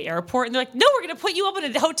cab to the airport? And they're like, no, we're going to put you up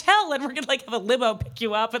in a hotel and we're going to have a limo pick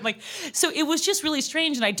you up. And so it was just really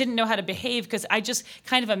strange. And I didn't know how to behave because I just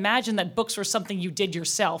kind of imagined that books were something you did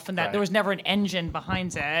yourself and that there was never an engine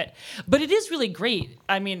behind it. But it is really great.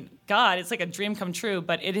 I mean, God, it's like a dream come true,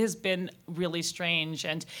 but it has been really strange.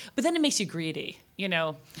 But then it makes you greedy,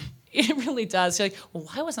 It really does. You're like, well,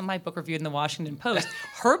 why wasn't my book reviewed in the Washington Post?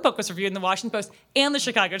 Her book was reviewed in the Washington Post and the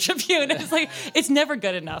Chicago Tribune. It's like, it's never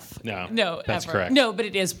good enough. No, that's ever. correct. No, but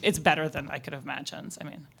it's better than I could have imagined.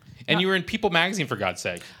 And you were in People magazine, for God's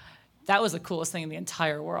sake. That was the coolest thing in the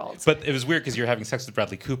entire world. But it was weird because you're having sex with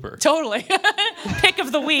Bradley Cooper. Totally. Pick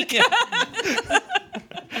of the week.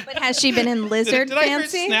 But has she been in Lizard Did I hear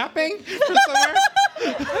Fancy? snapping from somewhere?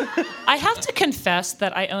 I have to confess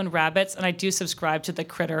that I own rabbits and I do subscribe to the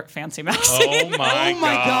Critter Fancy magazine. Oh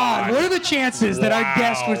my God. What are the chances that our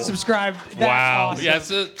guest would subscribe? That's awesome. Yeah,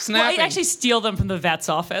 so Well, snapping. I actually steal them from the vet's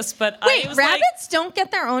office, but Wait, I was rabbits don't get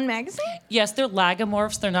their own magazine? yes, they're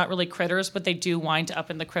lagomorphs. They're not really critters, but they do wind up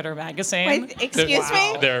in the Critter magazine. Wait, excuse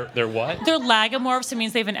me? They're what? They're lagomorphs. It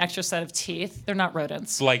means they have an extra set of teeth. They're not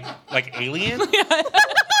rodents. Like alien?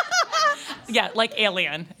 Yeah, like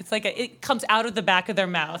Alien. It's like it comes out of the back of their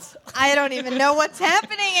mouth. I don't even know what's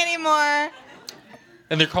happening anymore.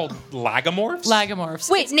 And they're called lagomorphs? Lagomorphs.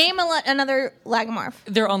 Wait, name another lagomorph.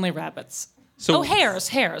 They're only rabbits. So, Hares.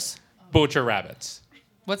 But which are rabbits?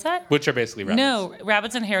 What's that? Which are basically rabbits? No,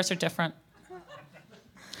 rabbits and hares are different.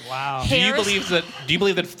 Wow. Do you Hares-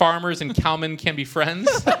 believe that farmers and cowmen can be friends?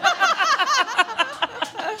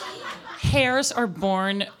 Hares are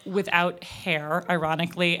born without hair,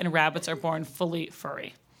 ironically, and rabbits are born fully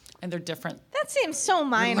furry. And they're different. That seems so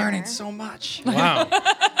minor. Learning so much. Wow.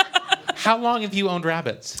 How long have you owned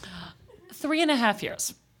rabbits? 3.5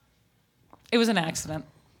 years. It was an accident.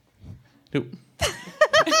 Who?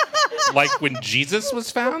 Like when Jesus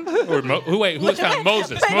was found? Or who was found?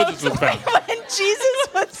 Moses. Moses was found. When Jesus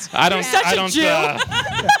was... I don't. such I a don't. Jew.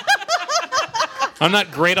 I'm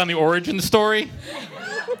not great on the origin story.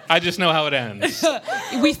 I just know how it ends.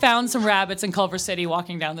 We found some rabbits in Culver City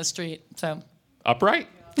walking down the street. So, Upright.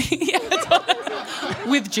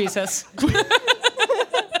 with Jesus.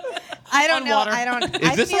 I don't On know. water. I don't... Is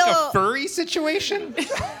I this feel... like a furry situation?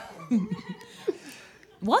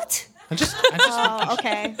 What? I'm just Oh,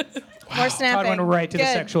 okay. More snapping. I went right to the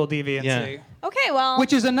Good. sexual deviancy. Yeah. Okay, well...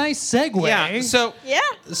 Which is a nice segue. yeah. So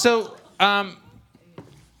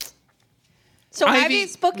So Ivy-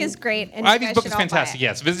 Ivy's book is great. And you Ivy's guys book should is all buy fantastic. it.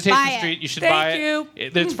 Yes, Visitation Buy it. Street. You should Thank buy you.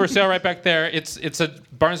 it. It's for sale right back there. It's a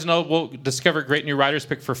Barnes & Noble Discover Great New Writers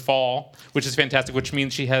pick for fall, which is fantastic. Which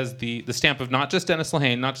means she has the stamp of not just Dennis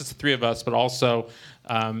Lehane, not just the three of us, but also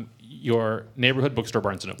your neighborhood bookstore,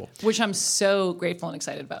 Barnes & Noble. Which I'm so grateful and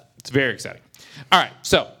excited about. It's very exciting. All right,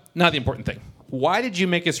 so now the important thing. Why did you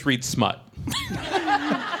make us read smut?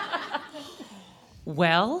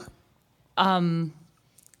 Well,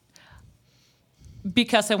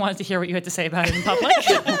 because I wanted to hear what you had to say about it in public.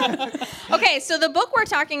 Okay, so the book we're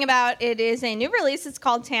talking about, it is a new release. It's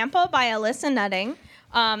called Tampa by Alyssa Nutting.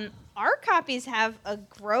 Our copies have a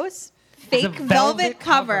gross fake velvet velvet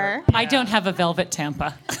cover. I don't have a velvet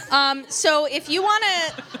Tampa. So if you want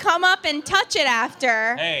to come up and touch it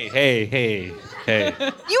after, Hey. you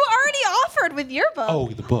already offered with your book. Oh,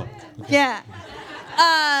 the book. Yeah.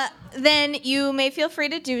 Then you may feel free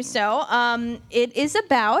to do so. It is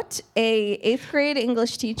about a 8th grade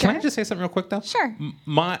English teacher. Can I just say something real quick, though? Sure.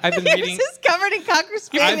 I've been reading. This is covered in Cocker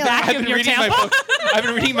Spaniel. I've been your reading my Tampa? book. I've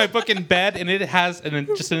been reading my book in bed, and it has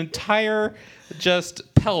just an entire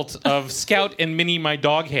pelt of Scout and Minnie my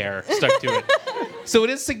dog hair stuck to it. So it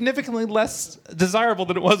is significantly less desirable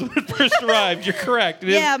than it was when it first arrived. You're correct. It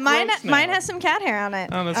is Yeah, mine gross now. mine has some cat hair on it.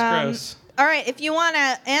 Oh, that's gross. All right, if you want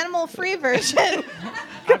an animal-free version,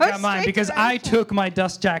 I've got mine straight because to I took my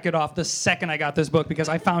dust jacket off the second I got this book because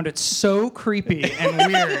I found it so creepy and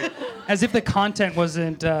weird, as if the content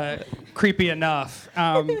wasn't creepy enough.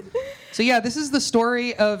 So yeah, this is the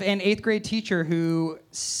story of an 8th grade teacher who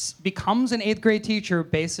becomes an 8th grade teacher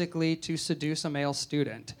basically to seduce a male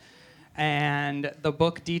student. And the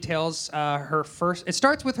book details her first. It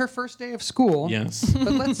starts with her first day of school. Yes.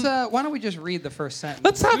 But let's. Why don't we just read the first sentence?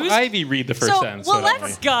 Let's have Ivy read the first So, sentence. well, why don't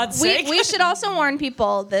let's- we? God's sake. we should also warn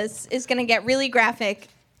people this is going to get really graphic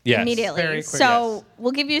Yes. immediately. Very quick. So Yes.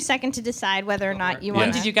 we'll give you a second to decide whether or not you Yes. want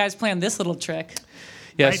When to. did you guys plan this little trick?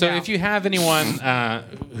 Yeah, Right so now. if you have anyone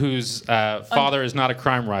whose father is not a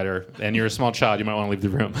crime writer and you're a small child, you might want to leave the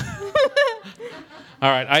room. All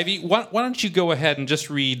right, Ivy, why don't you go ahead and just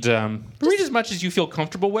read as much as you feel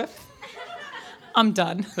comfortable with? I'm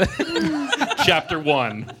done. Chapter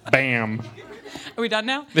 1. Bam. Are we done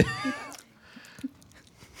now?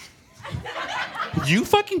 You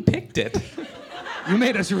fucking picked it. You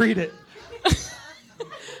made us read it.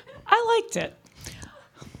 I liked it.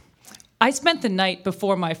 I spent the night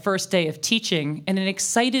before my first day of teaching in an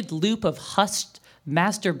excited loop of hushed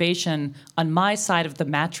masturbation on my side of the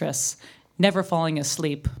mattress, never falling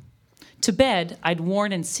asleep. To bed, I'd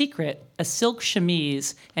worn in secret a silk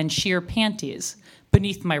chemise and sheer panties,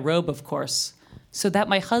 beneath my robe, of course, so that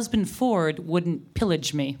my husband Ford wouldn't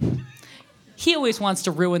pillage me. He always wants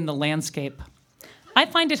to ruin the landscape. I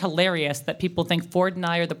find it hilarious that people think Ford and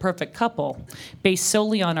I are the perfect couple, based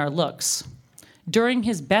solely on our looks. During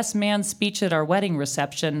his best man speech at our wedding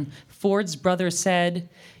reception, Ford's brother said,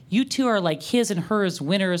 "You two are like his and hers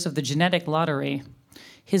winners of the genetic lottery."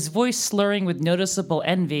 His voice slurring with noticeable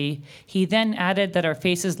envy, he then added that our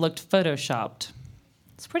faces looked photoshopped.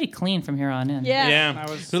 It's pretty clean from here on in. Yeah.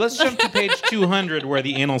 So let's jump to page 200 where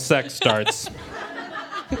the anal sex starts.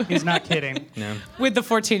 He's not kidding. No. With the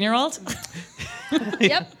 14-year-old?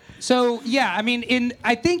 Yep. So yeah, I mean,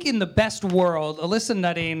 I think in the best world, Alyssa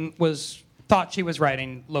Nutting thought she was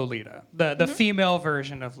writing Lolita, the female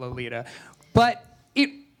version of Lolita, but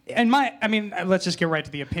let's just get right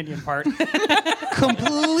to the opinion part.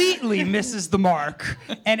 Completely misses the mark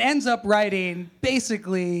and ends up writing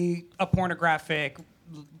basically a pornographic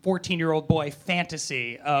 14-year-old boy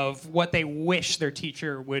fantasy of what they wish their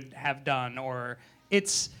teacher would have done, or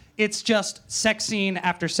it's just sex scene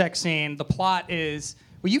after sex scene. The plot is.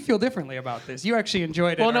 Well, you feel differently about this. You actually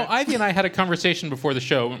enjoyed it. Well, no, right? Ivy and I had a conversation before the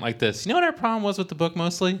show. It went like this. You know what our problem was with the book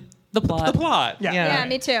mostly? The plot. The plot. Yeah. Yeah,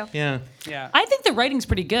 me too. Yeah. Yeah. I think the writing's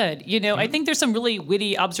pretty good. I think there's some really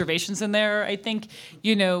witty observations in there. I think,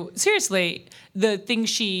 seriously, the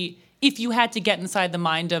things if you had to get inside the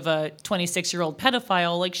mind of a 26-year-old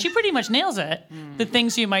pedophile, like she pretty much nails it. The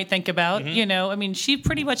things you might think about, she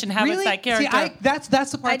pretty much inhabits Really? that character. See,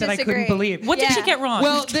 that's the part that I couldn't disagree. believe. What did she get wrong?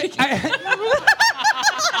 Well,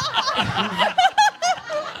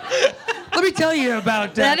 let me tell you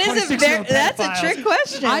about That is 26-year-old that's a pedophiles. trick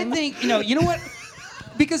question. I think you know what?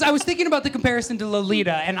 Because I was thinking about the comparison to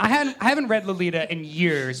Lolita, and I haven't read Lolita in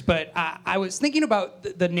years, but I was thinking about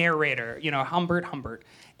the narrator, Humbert Humbert,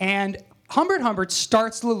 and Humbert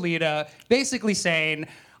starts Lolita basically saying,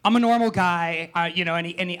 "I'm a normal guy, I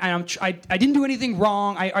didn't do anything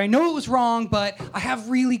wrong. I know it was wrong, but I have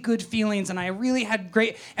really good feelings, and I really had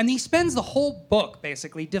great." And he spends the whole book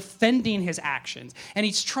basically defending his actions, and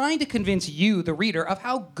he's trying to convince you, the reader, of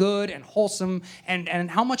how good and wholesome and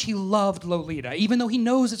how much he loved Lolita, even though he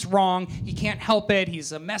knows it's wrong. He can't help it.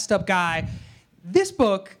 He's a messed up guy. This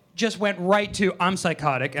book just went right to, I'm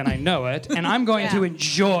psychotic and I know it, and I'm going to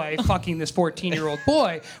enjoy fucking this 14-year-old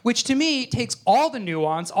boy, which to me takes all the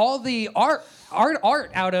nuance, all the art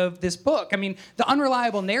out of this book. I mean, the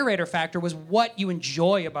unreliable narrator factor was what you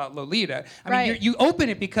enjoy about Lolita. I mean, you open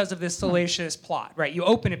it because of this salacious plot, right? You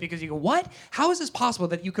open it because you go, what? How is this possible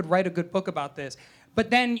that you could write a good book about this? But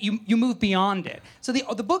then you move beyond it. So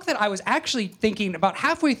the book that I was actually thinking about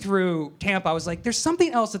halfway through Tampa, I was like, there's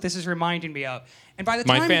something else that this is reminding me of. And by the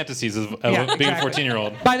time My fantasies of Yeah, being exactly. a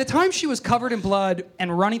 14-year-old. By the time she was covered in blood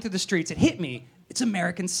and running through the streets, it hit me. It's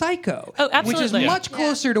American Psycho. Oh, absolutely. Which is much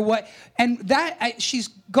closer to what, and that she's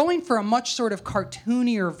going for a much sort of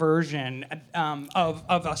cartoonier version of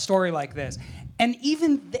a story like this. And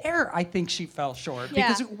even there, I think she fell short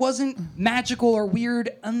because it wasn't magical or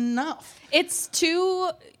weird enough. It's too.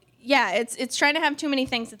 Yeah, it's trying to have too many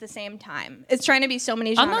things at the same time. It's trying to be so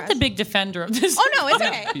many I'm genres. not the big defender of this. Oh no, it's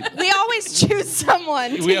okay. We always choose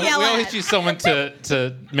someone to We yell always at. choose someone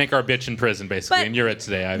to make our bitch in prison, basically, But- and you're it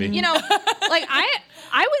today, Ivy. Like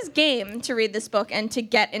I was game to read this book and to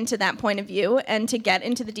get into that point of view and to get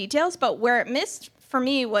into the details, but where it missed for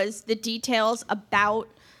me was the details about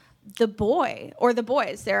the boy or the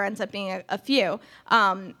boys. There ends up being a few.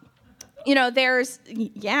 There's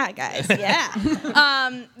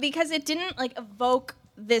because it didn't evoke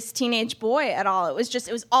this teenage boy at all. It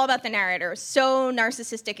was all about the narrator. It was so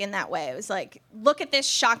narcissistic in that way. It was like, look at this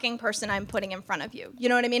shocking person I'm putting in front of you. You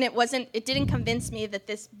know what I mean? It didn't convince me that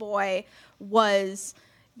this boy was,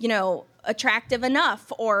 attractive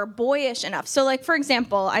enough or boyish enough. So for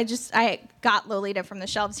example, I got Lolita from the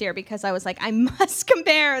shelves here because I was like, I must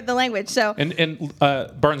compare the language. So And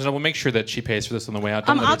Barnes & Noble, make sure that she pays for this on the way out.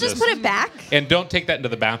 Don't let I'll her just put it back. And don't take that into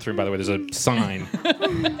the bathroom, by the way. There's a sign.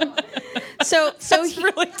 So That's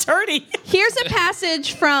really dirty. here's a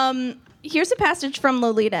passage from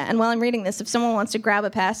Lolita. And while I'm reading this, if someone wants to grab a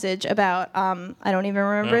passage about I don't even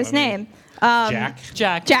remember his name. Jack.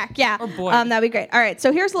 Jack, yeah. Or boy. That'd be great. All right,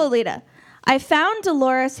 so here's Lolita. I found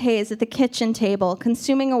Dolores Hayes at the kitchen table,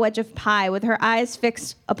 consuming a wedge of pie with her eyes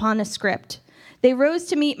fixed upon a script. They rose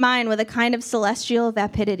to meet mine with a kind of celestial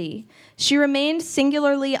vapidity. She remained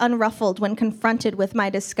singularly unruffled when confronted with my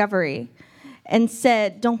discovery, and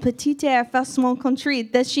said, d'un petit air effacement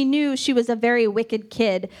contrite, that she knew she was a very wicked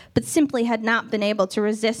kid, but simply had not been able to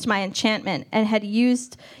resist my enchantment, and had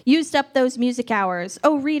used up those music hours.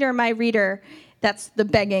 Oh, reader, my reader. That's the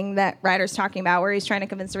begging that Ryder's talking about, where he's trying to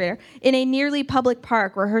convince the reader. In a nearly public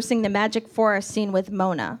park, rehearsing the magic forest scene with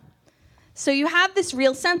Mona. So you have this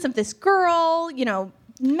real sense of this girl,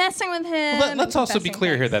 messing with him. Well, let's also be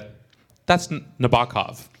clear here that that's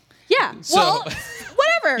Nabokov. Yeah. So- Well,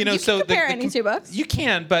 whatever. You can so compare any two books. You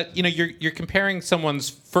can, but you're comparing someone's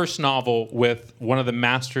first novel with one of the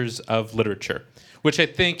masters of literature, which I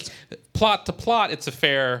think plot to plot it's a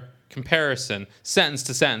fair comparison. Sentence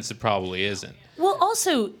to sentence, it probably isn't. Well,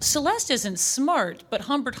 also, Celeste isn't smart, but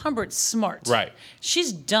Humbert's smart. Right.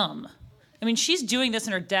 She's dumb. I mean, she's doing this,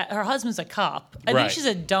 and her husband's a cop. I think Right. she's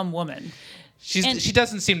a dumb woman. She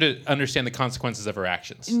doesn't seem to understand the consequences of her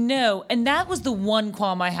actions. No, and that was the one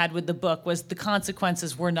qualm I had with the book, was the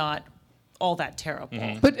consequences were not all that terrible.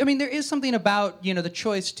 Mm-hmm. But I mean, there is something about the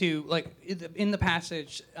choice to, like, in the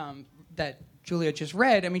passage that Julia just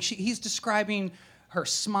read. I mean, he's describing her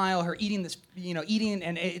smile, her eating this, eating,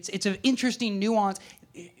 and it's an interesting nuance.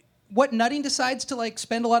 What Nutting decides to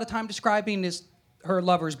spend a lot of time describing is her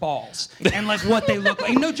lover's balls and what they look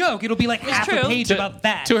like. No joke, it'll be half true. a page about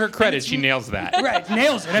that. To her credit, she nails that. Right,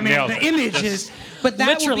 nails it. I mean, Nails the it. image is, but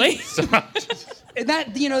that Literally.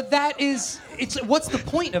 that is, it's what's the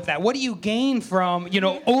point of that? What do you gain from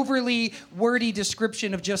overly wordy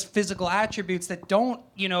description of just physical attributes that don't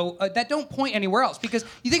point anywhere else? Because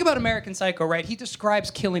you think about American Psycho, right? He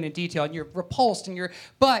describes killing in detail, and you're repulsed,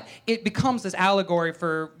 but it becomes this allegory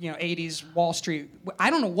for 80s Wall Street.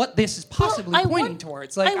 I don't know what this is possibly pointing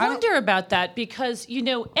towards. I wonder about that, because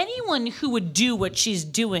anyone who would do what she's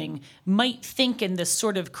doing might think in this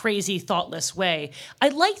sort of crazy, thoughtless way. I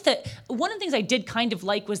like that. One of the things I did kind of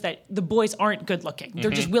like was that the boys aren't good looking.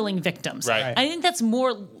 They're just willing victims. Right. I think that's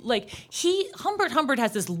more like Humbert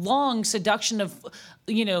has this long seduction of,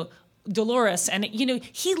 Dolores, and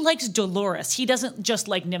he likes Dolores. He doesn't just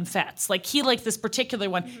like nymphettes. He likes this particular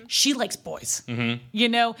one. She likes boys. And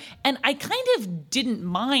I kind of didn't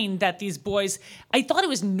mind that these boys. I thought it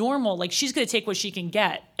was normal. She's going to take what she can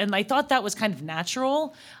get, and I thought that was kind of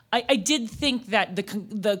natural. I did think that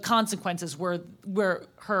the consequences were where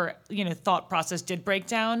her thought process did break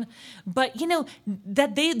down, but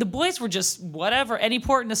that the boys were just whatever, any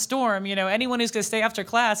port in a storm. Anyone who's going to stay after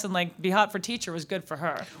class and be hot for teacher was good for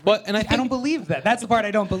her. Well, and I don't believe that. That's the part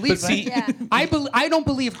I don't believe. But see- Yeah. I don't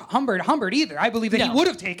believe Humbert either. I believe that he No. would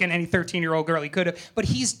have taken any 13-year-old girl he could have, but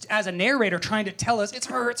he's, as a narrator, trying to tell us, it's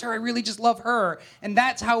her, I really just love her. And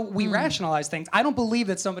that's how we rationalize things. I don't believe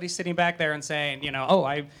that somebody's sitting back there and saying,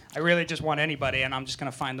 I really just want anybody, and I'm just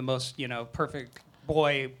going to find the most, perfect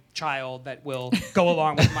boy child that will go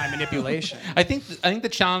along with my manipulation. I think the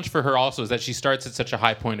challenge for her also is that she starts at such a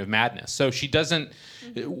high point of madness. So she doesn't,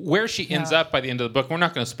 where she ends up by the end of the book, we're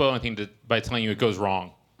not going to spoil anything by telling you it goes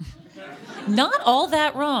wrong. Not all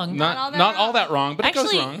that wrong. Not all that wrong, but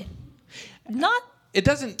Actually, it goes wrong. Not It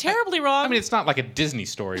doesn't terribly wrong. I mean, it's not like a Disney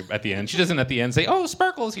story at the end. She doesn't at the end say, "Oh,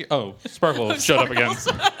 Sparkle's here." Oh, Sparkle showed up again.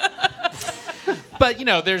 But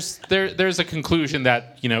there's a conclusion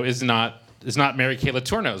that is not Mary Kay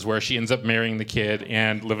Letourneau's, where she ends up marrying the kid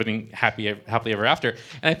and living happily ever after.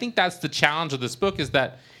 And I think that's the challenge of this book, is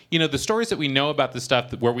that the stories that we know about this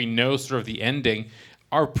stuff, where we know sort of the ending,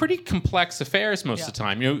 are pretty complex affairs most of the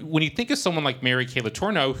time. When you think of someone like Mary Kay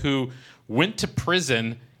Letourneau, who went to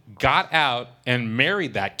prison, got out, and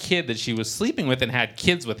married that kid that she was sleeping with and had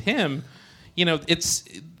kids with him,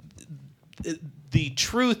 the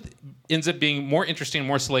truth ends up being more interesting and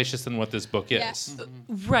more salacious than what this book is. Yeah.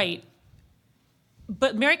 right.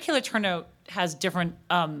 But Mary Kay Letourneau has different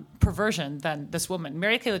perversion than this woman.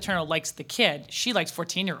 Mary Kay Letourneau likes the kid. She likes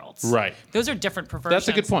 14-year-olds. Right. Those are different perversions.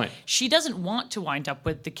 That's a good point. She doesn't want to wind up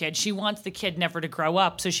with the kid. She wants the kid never to grow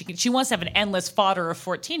up, so she wants to have an endless fodder of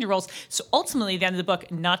 14-year-olds. So ultimately, at the end of the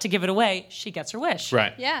book, not to give it away, she gets her wish.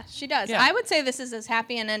 Right. Yeah, she does. Yeah. I would say this is as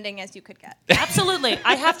happy an ending as you could get. Absolutely.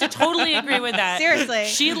 I have to totally agree with that. Seriously.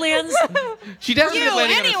 She lands. She doesn't You, get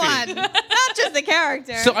landing on her feet. anyone, not just the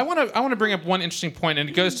character. So I want to bring up one interesting point, and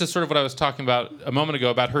it goes to sort of what I was talking about a moment ago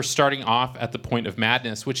about her starting off at the point of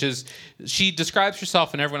madness, which is she describes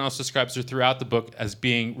herself, and everyone else describes her throughout the book, as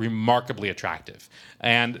being remarkably attractive.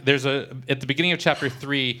 And at the beginning of chapter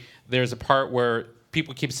 3, there's a part where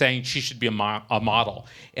people keep saying she should be a model,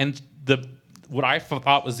 and what I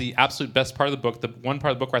thought was the absolute best part of the book, the one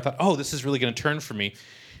part of the book where I thought, oh, this is really going to turn for me.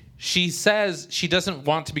 she says she doesn't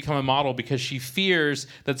want to become a model because she fears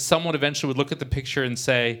that someone eventually would look at the picture and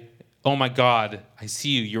say, "Oh my God, I see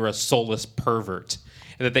you. You're a soulless pervert."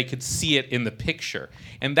 And that they could see it in the picture.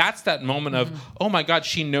 And that's that moment of, oh my God,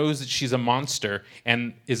 she knows that she's a monster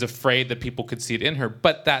and is afraid that people could see it in her.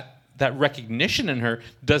 But that recognition in her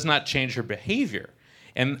does not change her behavior.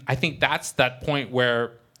 And I think that's that point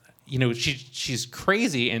where, she's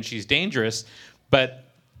crazy and she's dangerous, but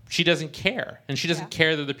she doesn't care, and she doesn't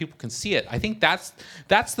care that other people can see it. I think that's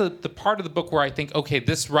the part of the book where I think, okay,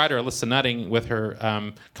 this writer, Alyssa Nutting, with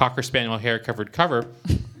her Cocker Spaniel hair-covered cover,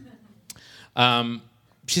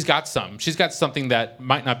 she's got something that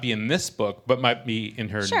might not be in this book, but might be in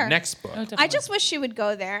her next book. Oh, I just wish she would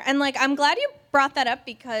go there. And I'm glad you brought that up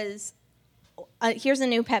because here's a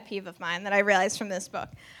new pet peeve of mine that I realized from this book.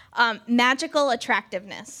 Magical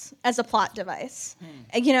attractiveness as a plot device.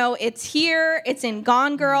 It's here, it's in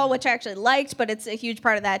Gone Girl, which I actually liked, but it's a huge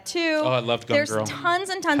part of that too. Oh, I loved Gone Girl. There's tons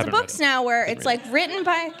and tons of Haven't books read it. now where it's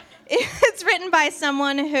written by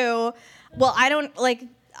someone who, I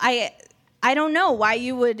don't know why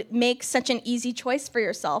you would make such an easy choice for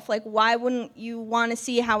yourself. Why wouldn't you want to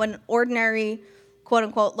see how an ordinary, quote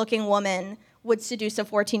unquote, looking woman would seduce a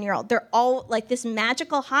 14-year-old? They're all this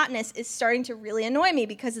magical hotness is starting to really annoy me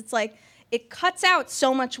because it's it cuts out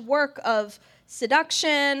so much work of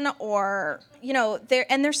seduction or,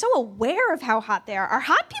 they're so aware of how hot they are. Are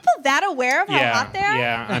hot people that aware of how hot they are?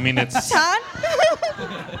 Yeah, I mean, it's... Todd?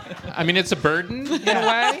 it's a burden in a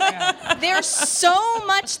way. There's so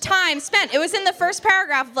much time spent. It was in the first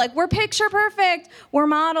paragraph of we're picture perfect, we're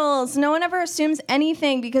models. No one ever assumes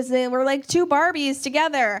anything because they were two Barbies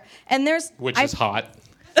together. And Which is hot.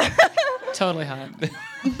 Totally hot.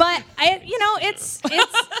 But it's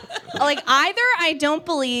either I don't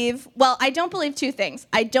believe two things.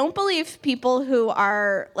 I don't believe people who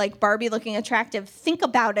are Barbie looking attractive think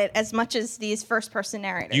about it as much as these first person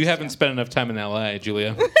narrators. You haven't spent enough time in LA,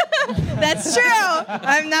 Julia. That's true.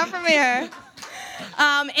 I'm not from here.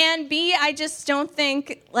 And B, I just don't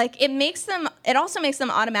think it also makes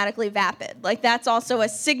them automatically vapid. That's also a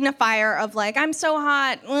signifier of I'm so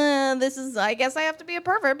hot. I guess I have to be a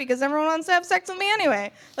pervert because everyone wants to have sex with me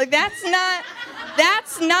anyway. That's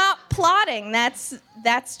not plotting.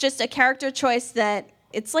 That's just a character choice that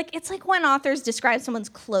it's like when authors describe someone's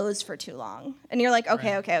clothes for too long. And you're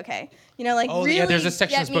okay. Really there's a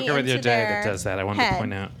section of this book I read the other day that does that. I wanted to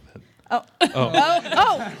point out.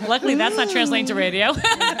 Oh. Luckily, that's not translating to radio. But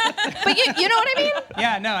you know what I mean?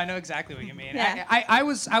 Yeah, no, I know exactly what you mean. Yeah. I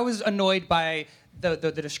was annoyed by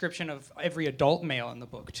the description of every adult male in the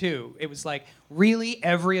book too. It was really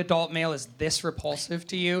every adult male is this repulsive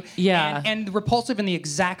to you? Yeah. And repulsive in the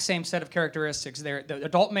exact same set of characteristics. The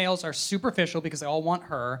adult males are superficial because they all want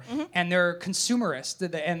her, and they're consumerists,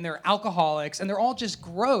 and they're alcoholics, and they're all just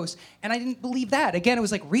gross. And I didn't believe that. Again, it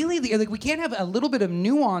was really, we can't have a little bit of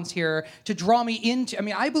nuance here to draw me into. I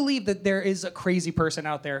mean, I believe that there is a crazy person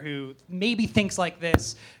out there who maybe thinks like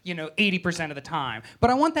this, 80% of the time.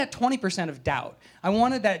 But I want that 20% of doubt. I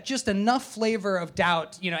wanted that just enough flavor of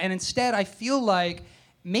doubt, and instead I feel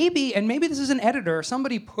maybe this is an editor or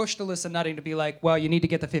somebody pushed Alyssa Nutting to be well, you need to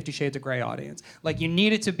get the 50 Shades of Grey audience. You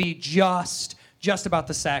need it to be just about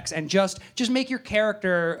the sex and just make your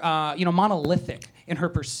character, monolithic in her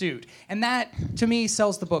pursuit. And that, to me,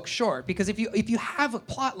 sells the book short because if you have a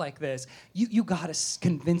plot like this, you gotta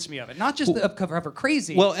convince me of it, not just of her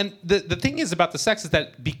crazy. Well, and the thing is about the sex is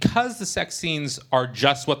that because the sex scenes are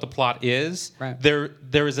just what the plot is, right.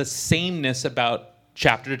 there is a sameness about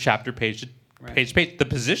chapter to chapter, page to page. The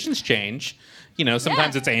positions change.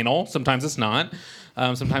 Sometimes it's anal, sometimes it's not.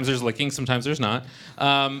 Sometimes there's licking, sometimes there's not.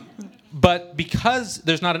 But because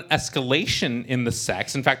there's not an escalation in the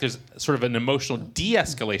sex, in fact, there's sort of an emotional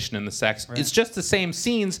de-escalation in the sex. Right. It's just the same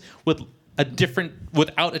scenes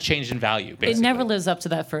without a change in value. Basically, it never lives up to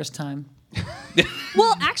that first time.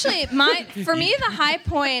 Well, actually, for me, the high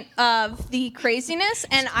point of the craziness,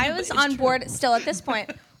 and I was on board still at this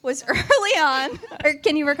point, was early on. Or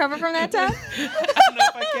can you recover from that, Todd? I don't know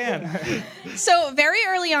if I can. So very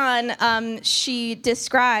early on, she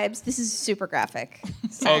describes. This is super graphic.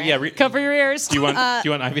 Sorry. Oh yeah, cover your ears. Do you want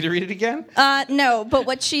Ivy to read it again? No, but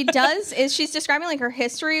what she does is she's describing her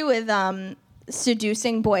history with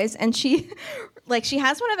seducing boys, and she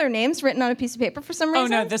has one of their names written on a piece of paper for some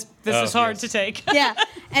reason. Oh no, this is hard to take. Yeah,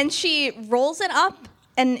 and she rolls it up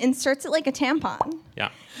and inserts it like a tampon. Yeah.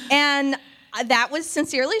 And that was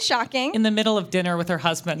sincerely shocking. In the middle of dinner with her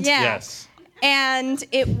husband. Yeah. Yes. And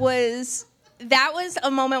it was that was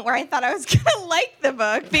a moment where I thought I was gonna like the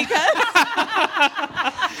book because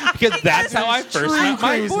Because that's how I first met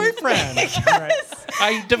my boyfriend.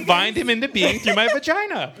 I divined him into being through my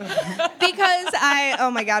vagina. because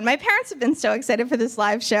oh my God, my parents have been so excited for this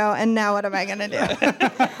live show, and now what am I gonna do?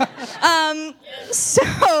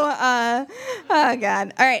 Oh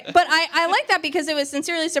God. All right, but I like that because it was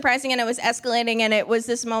sincerely surprising and it was escalating, and it was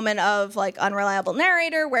this moment of like unreliable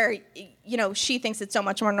narrator where she thinks it's so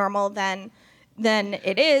much more normal than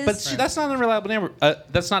it is. But that's not an unreliable narrator.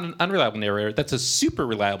 That's not an unreliable narrator. That's a super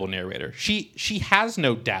reliable narrator. She has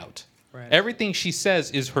no doubt. Right. Everything she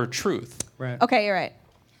says is her truth. Right. Okay, you're right.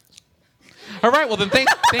 All right. Well, then thank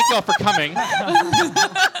you all for coming.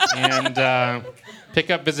 And pick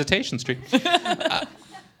up Visitation Street. That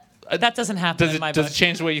doesn't happen in my book. Does it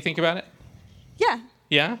change the way you think about it? Yeah.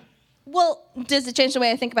 Yeah? Well, does it change the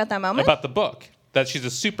way I think about that moment? About the book. That she's a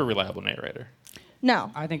super reliable narrator.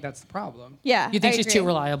 No. I think that's the problem. Yeah. You think I she's agree. too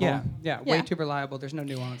reliable? Yeah, way Yeah. too reliable. There's no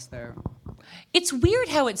nuance there. It's weird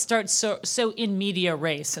how it starts so in media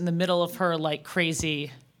race in the middle of her like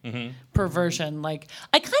crazy perversion. Like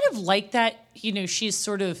I kind of like that. She's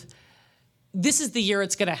sort of this is the year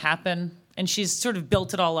it's going to happen, and she's sort of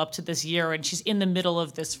built it all up to this year, and she's in the middle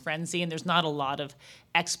of this frenzy, and there's not a lot of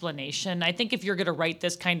explanation. I think if you're going to write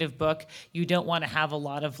this kind of book, you don't want to have a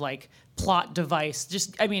lot of like plot device.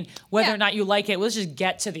 Whether Yeah. or not you like it, let's just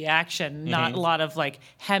get to the action, not a lot of like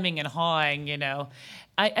hemming and hawing.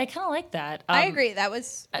 I kind of like that. I agree. That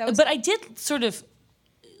was But I did sort of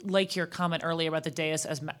like your comment earlier about the Deus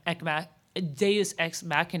Ex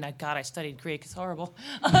Machina. God, I studied Greek. It's horrible.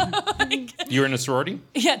 You were in a sorority?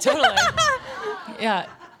 Yeah, totally. Yeah,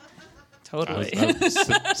 totally.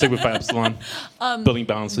 Sigma Phi Epsilon. Building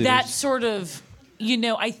balance leaders. That sort of,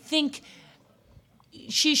 I think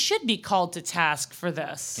she should be called to task for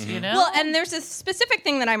this, Well, and there's a specific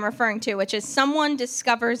thing that I'm referring to, which is someone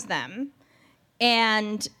discovers them,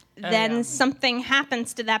 and then something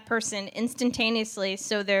happens to that person instantaneously.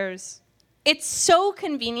 So it's so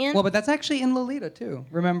convenient. Well, but that's actually in Lolita too.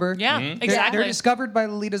 Remember? Yeah, They're- exactly. They're discovered by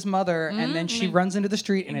Lolita's mother, and then she runs into the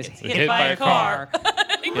street and is hit by a car.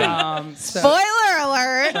 Spoiler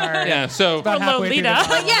alert. Sorry. Yeah, so About For halfway through the Lolita.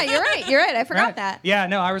 novel. Yeah, you're right. You're right. I forgot Right. that. Yeah,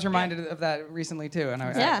 no, I was reminded of that recently too, and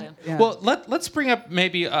Yeah. well, let's bring up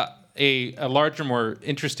maybe a larger, more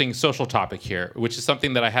interesting social topic here, which is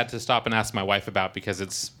something that I had to stop and ask my wife about because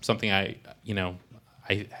it's something I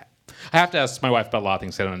have to ask my wife about a lot of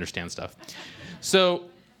things. I don't understand stuff. So,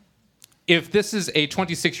 if this is a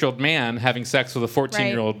 26-year-old man having sex with a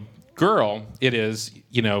 14-year-old girl, it is,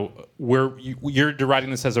 you're deriding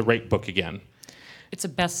this as a rape book again. It's a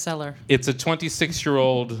bestseller. It's a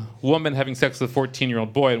 26-year-old woman having sex with a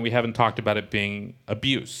 14-year-old boy, and we haven't talked about it being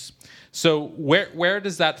abuse. So where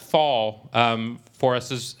does that fall for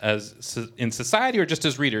us as in society or just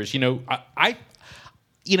as readers? When I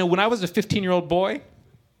was a 15-year-old boy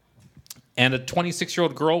and a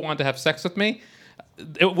 26-year-old girl wanted to have sex with me,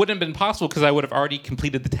 it wouldn't have been possible because I would have already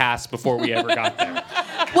completed the task before we ever got there.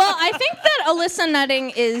 Well, I think that Alyssa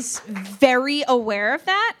Nutting is very aware of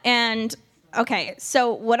that. And, okay,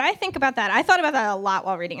 so what I think about that, I thought about that a lot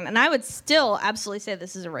while reading it. And I would still absolutely say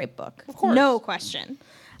this is a rape book. Of course. No question.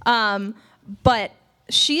 But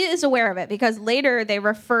she is aware of it because later they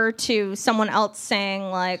refer to someone else saying,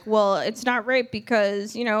 like, well, it's not rape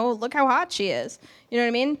because, look how hot she is. You know what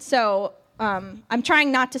I mean? So I'm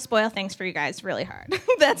trying not to spoil things for you guys really hard.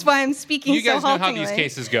 That's why I'm speaking You so guys know how haltingly. these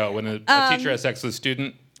cases go. When a teacher has sex with a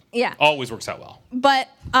student, Yeah. always works out well. But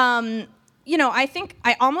I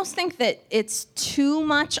almost think that it's too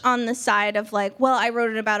much on the side of like, well, I wrote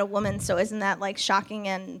it about a woman, so isn't that like shocking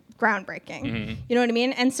and groundbreaking? Mm-hmm. You know what I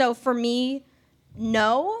mean? And so for me,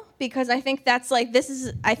 no, because I think that's like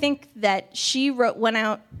I think that she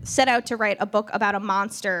set out to write a book about a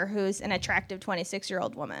monster who's an attractive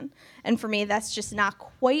 26-year-old woman, and for me, that's just not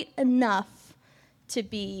quite enough to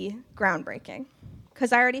be groundbreaking,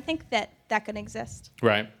 because I already think that could exist.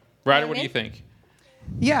 Right. Ryder, I what do mean? you think?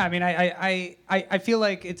 Yeah, I mean, I feel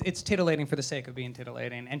like it's titillating for the sake of being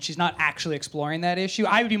titillating, and she's not actually exploring that issue.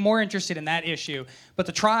 I would be more interested in that issue, but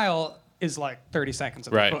the trial is like 30 seconds.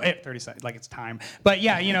 Right. 30 seconds, like it's time. But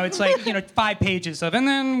yeah, it's like 5 pages of, and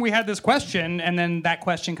then we had this question, and then that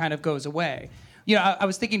question kind of goes away. I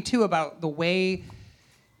was thinking too about the way,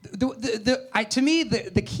 to me,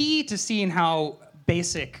 the key to seeing how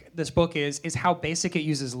basic this book is how basic it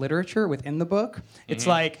uses literature within the book. It's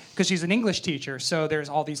like, because she's an English teacher, so there's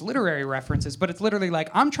all these literary references, but it's literally like,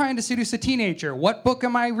 I'm trying to seduce a teenager. What book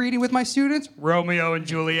am I reading with my students? Romeo and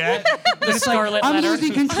Juliet. It's like, Scarlet I'm Letter.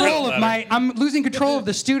 losing control of I'm losing control of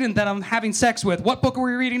the student that I'm having sex with. What book are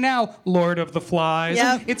we reading now? Lord of the Flies.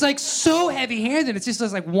 Yep. It's like so heavy-handed. It's just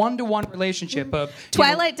this like one-to-one relationship of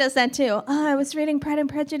Twilight does that too. Oh, I was reading Pride and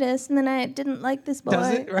Prejudice, and then I didn't like this boy.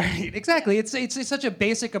 Does it? Right. Exactly. It's such a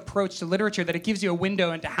basic approach to literature that it gives you a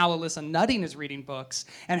window into how Alyssa Nutting is reading books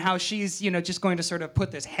and how she's, just going to sort of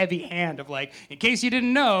put this heavy hand of like, in case you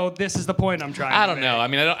didn't know, this is the point I'm trying to I don't make. know. I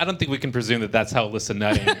mean, I don't think we can presume that that's how Alyssa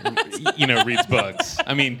Nutting, reads books.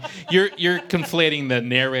 I mean, you're conflating the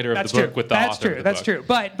narrator of the book with the author of the That's book. true.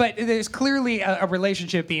 But there's clearly a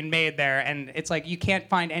relationship being made there, and it's like you can't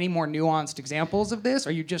find any more nuanced examples of this,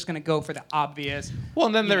 or you're just going to go for the obvious. Well,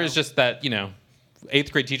 and then there is just that,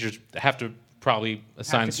 8th grade teachers have to probably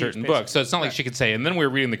assign teach certain basic. books. So it's not like she could say, and then we're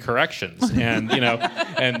reading the corrections and,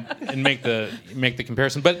 and make the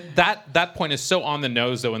comparison. But that point is so on the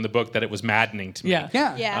nose, though, in the book that it was maddening to me. Yeah.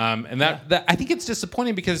 Yeah. And that I think it's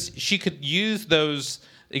disappointing because she could use those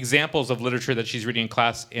examples of literature that she's reading in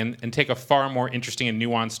class and take a far more interesting and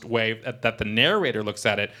nuanced way that the narrator looks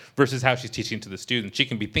at it versus how she's teaching to the students. She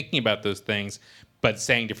can be thinking about those things, but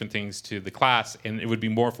saying different things to the class, and it would be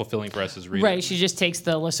more fulfilling for us as readers. Right. She just takes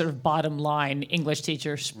the sort of bottom line English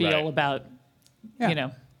teacher spiel Right. about,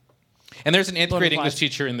 And there's an 8th Blood grade of English life.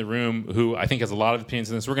 teacher in the room who I think has a lot of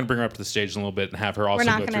opinions on this. We're going to bring her up to the stage in a little bit and have her also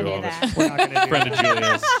We're not go going to through do all that. this. We're not going to do Brenda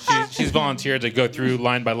Julius. She's volunteered to go through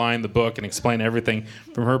line by line the book and explain everything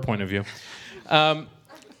from her point of view.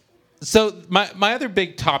 So my other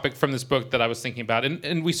big topic from this book that I was thinking about,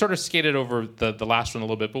 and we sort of skated over the last one a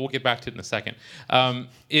little bit, but we'll get back to it in a second,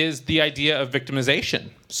 is the idea of victimization.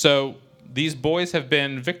 So these boys have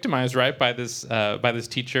been victimized, right, by this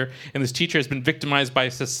teacher, and this teacher has been victimized by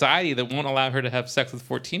a society that won't allow her to have sex with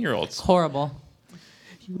 14-year-olds. horrible.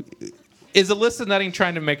 Is Alyssa Nutting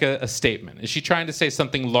trying to make a statement? Is she trying to say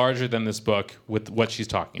something larger than this book with what she's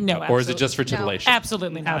talking No, about? Or is it absolutely- just for no. titillation?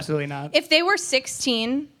 Absolutely not. Absolutely not. If they were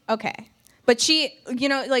 16, okay. But she,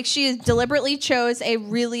 she deliberately chose a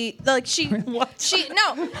really she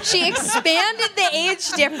expanded the age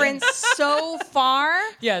difference so far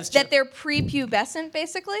Yeah, it's true. that they're prepubescent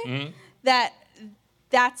basically. Mm-hmm.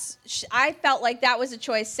 I felt like that was a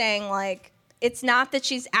choice saying like it's not that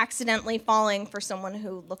she's accidentally falling for someone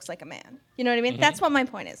who looks like a man. You know what I mean? Mm-hmm. That's what my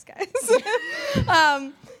point is, guys.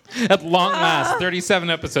 At long last, 37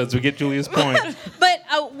 episodes, we get Julia's point. But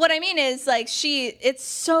what I mean is, like, it's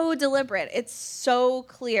so deliberate. It's so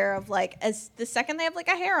clear of, like, as the second they have, like,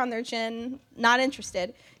 a hair on their chin, not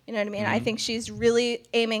interested. You know what I mean? I think she's really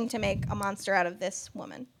aiming to make a monster out of this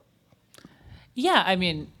woman. Yeah, I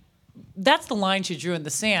mean, that's the line she drew in the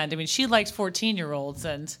sand. I mean, she likes 14-year-olds,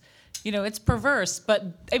 and, it's perverse. But,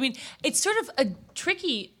 I mean, it's sort of a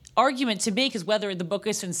tricky argument to make is whether the book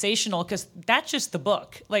is sensational, because that's just the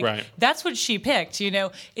book. Like, Right. that's what she picked,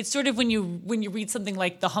 It's sort of when you read something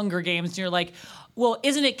like The Hunger Games, and you're like, well,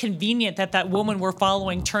 isn't it convenient that woman we're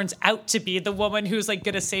following turns out to be the woman who's like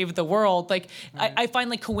going to save the world? Like, I find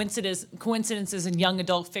like coincidences in young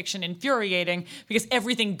adult fiction infuriating because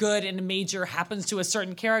everything good and major happens to a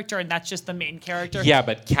certain character, and that's just the main character. Yeah,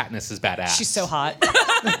 but Katniss is badass. She's so hot.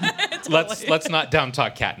 Let's not down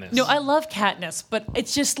talk Katniss. No, I love Katniss, but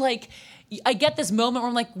it's just like I get this moment where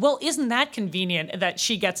I'm like, well, isn't that convenient that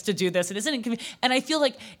she gets to do this? And isn't it convenient? And I feel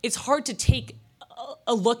like it's hard to take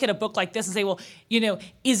a look at a book like this and say, well,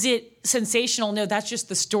 is it sensational? No, that's just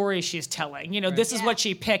the story she's telling. This is what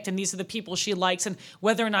she picked, and these are the people she likes, and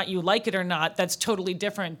whether or not you like it or not, that's totally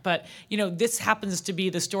different. But, this happens to be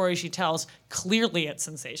the story she tells. Clearly it's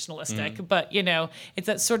sensationalistic, but, it's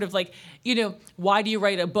that sort of like, why do you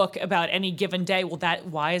write a book about any given day? Well,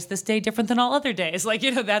 why is this day different than all other days? Like,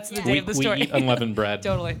 that's the day of the we story. eat unleavened bread.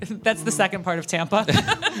 Totally. That's the second part of Tampa.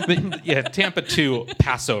 Yeah, Tampa 2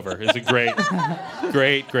 Passover is a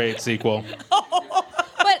great sequel.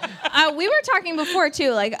 But we were talking before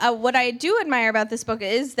too. Like, what I do admire about this book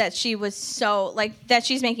is that she was so that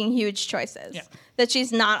she's making huge choices. Yeah. That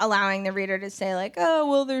she's not allowing the reader to say like, oh,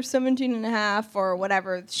 well, they're 17 and a half or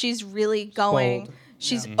whatever. She's really going. Bold.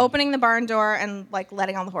 She's opening the barn door and like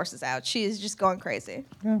letting all the horses out. She's just going crazy.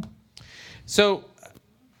 So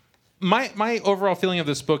my overall feeling of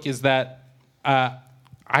this book is that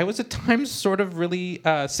I was at times sort of really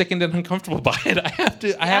sickened and uncomfortable by it. I have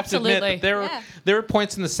to admit Absolutely. that there were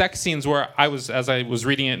points in the sex scenes where as I was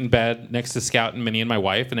reading it in bed next to Scout and Minnie and my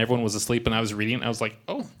wife, and everyone was asleep, and I was reading it, and I was like,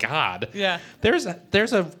 oh God, Yeah. There's a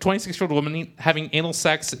 26-year-old woman having anal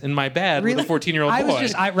sex in my bed with a 14-year-old boy.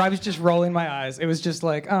 I was just rolling my eyes. It was just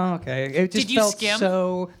like, oh, okay. It just Did you felt skim?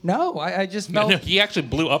 so. No, I just felt No, he actually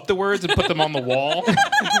blew up the words and put them on the wall.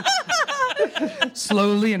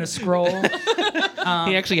 slowly in a scroll.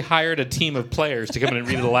 He actually hired a team of players to come in and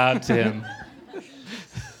read it aloud to him.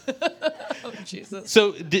 Jesus.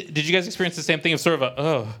 So did you guys experience the same thing of sort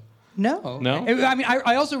of No. No?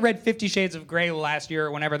 I also read 50 Shades of Grey last year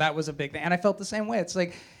or whenever that was a big thing, and I felt the same way. It's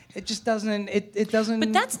like, it just doesn't, it doesn't...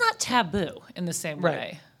 But that's not taboo in the same Right.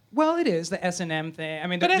 way. Well, it is, the S&M thing. I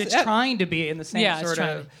mean, But it's trying to be in the same Yeah, it's sort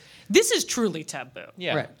trying of... to. This is truly taboo.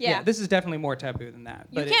 Yeah. Right. Yeah. This is definitely more taboo than that.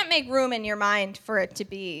 You But can't make room in your mind for it to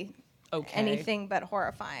be Okay. anything but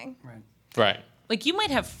horrifying. Right. Right. Like, you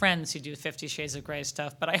might have friends who do 50 Shades of Grey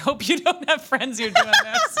stuff, but I hope you don't have friends who are doing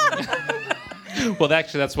this. Well,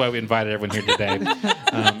 actually, that's why we invited everyone here today.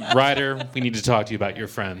 Ryder, we need to talk to you about your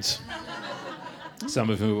friends, some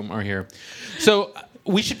of whom are here. So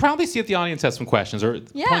we should probably see if the audience has some questions or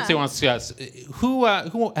Yeah. points they want to discuss. Who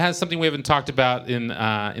has something we haven't talked about in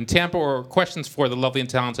Tampa, or questions for the lovely and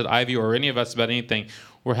talented Ivy or any of us about anything?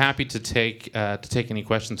 We're happy to take any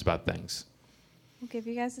questions about things. We'll give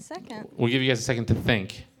you guys a second. We'll give you guys a second to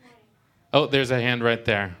think. Oh, there's a hand right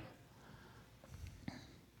there.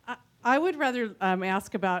 I would rather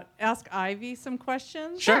ask Ivy some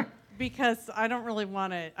questions. Sure. Because I don't really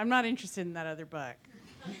want to. I'm not interested in that other book.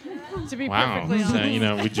 To be Wow. perfectly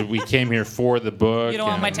honest. So, we came here for the book. You don't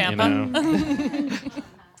want my Tampa?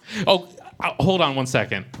 Hold on one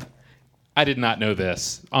second. I did not know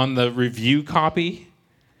this. On the review copy,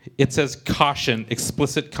 it says caution,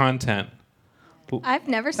 explicit content. I've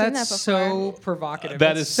never seen That's that before. so provocative.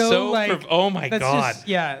 That It's is so like, oh my that's God. just-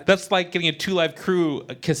 yeah. That's like getting a Two Live Crew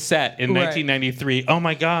cassette in Right. 1993. Oh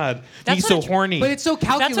my God. That's He's what so horny. But it's so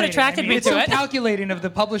calculating. attracted me it's to so it. calculating of the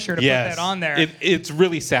publisher to yes. put that on there. It's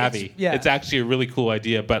really savvy. yeah. It's actually a really cool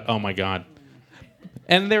idea, but oh my God.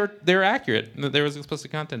 And they're accurate. There was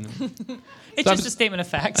explicit content. It's So just a statement of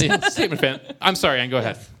fact. Yeah, statement fan. I'm sorry, Ann, go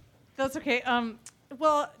ahead. That's okay.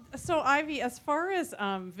 Well, so Ivy, as far as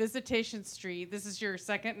Visitation Street, this is your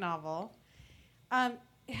second novel.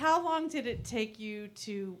 How long did it take you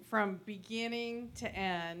from beginning to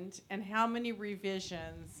end, and how many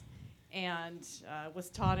revisions? And was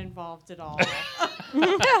Todd involved at all?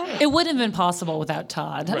 It wouldn't have been possible without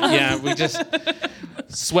Todd. Yeah, we just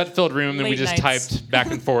sweat-filled room, and we Late just nights. typed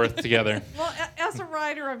back and forth together. Well, as a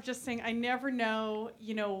writer, I'm just saying I never know.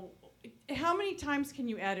 How many times can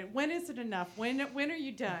you edit? When is it enough? When are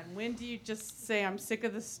you done? When do you just say I'm sick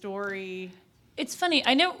of the story? It's funny.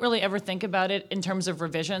 I don't really ever think about it in terms of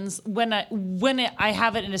revisions. When I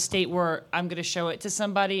have it in a state where I'm going to show it to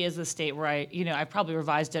somebody is the state where I probably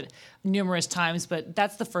revised it numerous times, but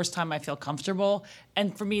that's the first time I feel comfortable.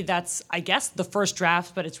 And for me, that's, I guess, the first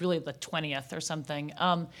draft, but it's really the 20th or something.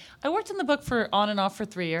 I worked on the book on and off for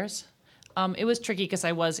 3 years. It was tricky because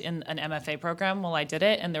I was in an MFA program while I did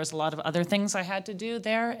it, and there was a lot of other things I had to do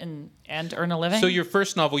there and earn a living. So your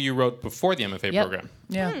first novel you wrote before the MFA Yep. program.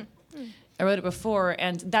 Yeah. I wrote it before,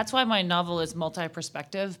 and that's why my novel is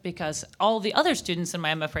multi-perspective, because all the other students in my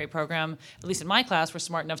MFA program, at least in my class, were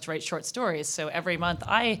smart enough to write short stories. So every month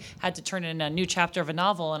I had to turn in a new chapter of a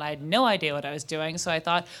novel, and I had no idea what I was doing. So I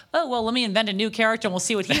thought, oh, well, let me invent a new character, and we'll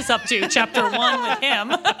see what he's up to. Chapter 1 with him.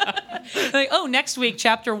 Like, oh, next week,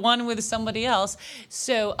 chapter 1 with somebody else.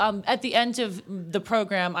 So at the end of the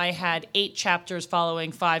program, I had 8 chapters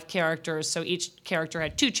following 5 characters. So each character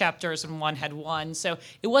had 2 chapters, and one had 1. So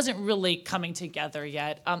it wasn't really coming together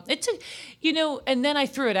yet. It took, and then I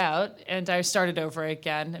threw it out and I started over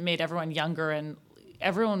again and made everyone younger, and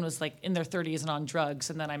everyone was like in their 30s and on drugs,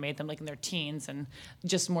 and then I made them like in their teens and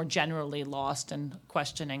just more generally lost and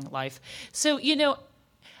questioning life. So,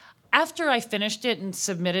 after I finished it and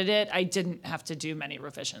submitted it, I didn't have to do many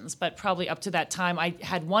revisions, but probably up to that time I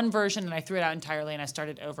had one version and I threw it out entirely and I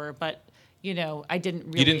started over, but I didn't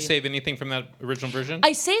really... You didn't save anything from that original version?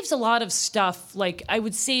 I saved a lot of stuff. Like, I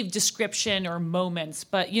would save description or moments,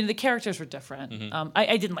 but, the characters were different. Mm-hmm.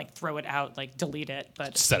 I didn't, throw it out, delete it,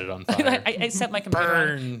 but... Set it on fire. I set my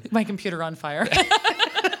computer on fire.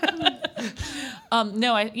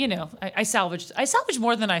 No, I salvaged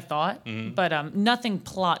more than I thought, but nothing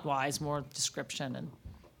plot-wise, more description. And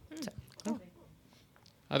so.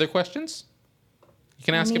 Other questions? You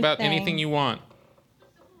can ask about anything you want.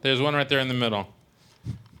 There's one right there in the middle.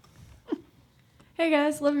 Hey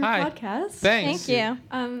guys, love your Hi. podcast. Thanks. Thank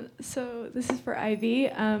you. So this is for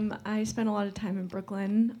Ivy. I spent a lot of time in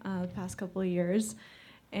Brooklyn the past couple of years,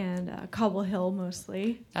 and Cobble Hill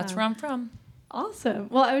mostly. That's where I'm from. Awesome.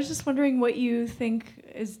 Well, I was just wondering what you think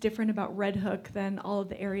is different about Red Hook than all of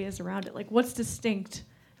the areas around it. Like, what's distinct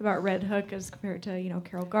about Red Hook as compared to,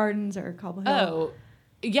 Carroll Gardens or Cobble Hill? Oh,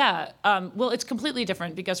 yeah. Well, it's completely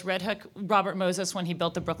different because Red Hook, Robert Moses, when he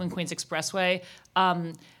built the Brooklyn Queens Expressway,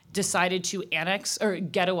 decided to annex or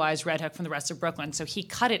ghettoize Red Hook from the rest of Brooklyn. So he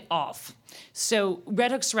cut it off. So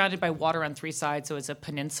Red Hook's surrounded by water on three sides, so it's a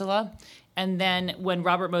peninsula. And then when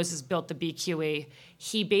Robert Moses built the BQE,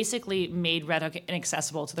 he basically made Red Hook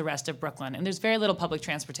inaccessible to the rest of Brooklyn. And there's very little public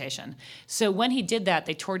transportation. So when he did that,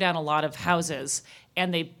 they tore down a lot of houses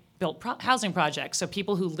and they built housing projects. So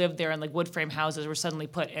people who lived there in like wood frame houses were suddenly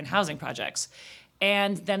put in housing projects.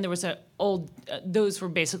 And then there was those were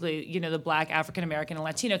basically, the Black, African American, and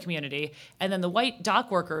Latino community. And then the white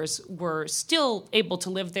dock workers were still able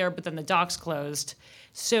to live there, but then the docks closed.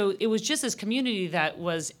 So it was just this community that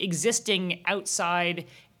was existing outside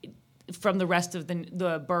from the rest of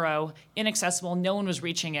the borough, inaccessible. No one was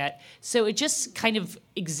reaching it. So it just kind of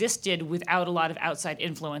existed without a lot of outside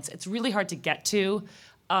influence. It's really hard to get to.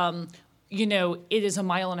 It is 1.5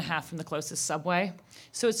 miles from the closest subway.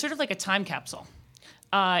 So it's sort of like a time capsule.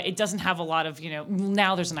 It doesn't have a lot of,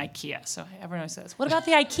 now there's an IKEA. So everyone says, what about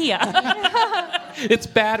the IKEA? It's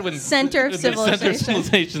bad when Center of the Center of civilization.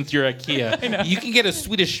 Civilization's your IKEA. You can get a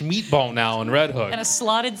Swedish meatball now in Red Hook. And a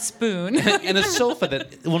slotted spoon. And a sofa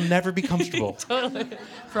that will never be comfortable. Totally.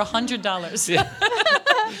 For $100. Yeah.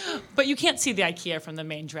 But you can't see the IKEA from the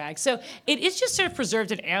main drag. So it is just sort of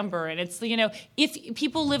preserved in amber. And it's, if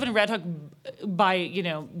people live in Red Hook by,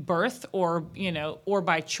 birth or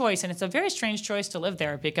by choice, and it's a very strange choice to live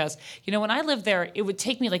there because, when I lived there, it would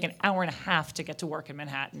take me like 1.5 hours to get to work in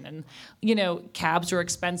Manhattan. And, cabs were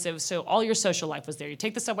expensive. So all your social life was there. You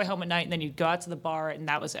take the subway home at night and then you'd go out to the bar and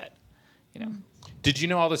that was it. Did you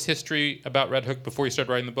know all this history about Red Hook before you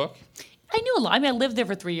started writing the book? I knew a lot. I mean, I lived there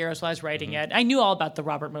for 3 years while I was writing it. I knew all about the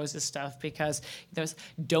Robert Moses stuff because there's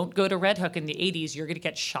don't go to Red Hook in the 80s. You're going to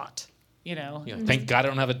get shot, Yeah, thank God I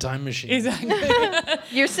don't have a time machine. Exactly.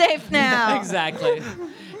 You're safe now. Exactly.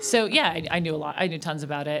 So, yeah, I knew a lot. I knew tons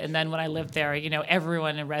about it. And then when I lived there,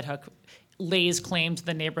 everyone in Red Hook lays claim to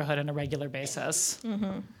the neighborhood on a regular basis.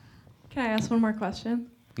 Can I ask one more question?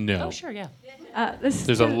 No. Oh, sure, yeah.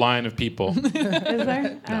 There's a line of people. Is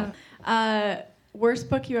there? Worst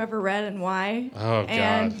book you ever read and why? Oh, God.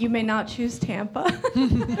 And you may not choose Tampa. Oh, it's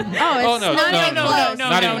no, not even close.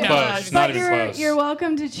 Not even close. Not But even close. you're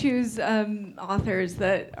welcome to choose authors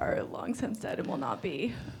that are long since dead and will not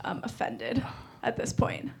be offended at this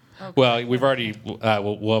point. Well, we've already we'll have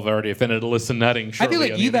already offended Alyssa Nutting. I shortly feel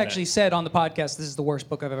like on the you've internet. actually said on the podcast, this is the worst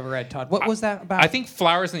book I've ever read, Todd. What was that about? I think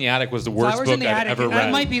Flowers in the Attic was the worst Flowers book in the I've Attic. ever read.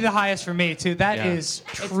 That might be the highest for me, too. That is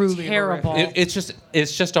Yeah. truly terrible. horrific.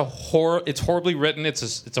 It's just a horror. It's horribly written.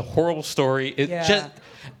 It's a horrible story.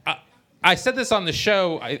 I said this on the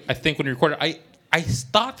show. I think when we recorded, I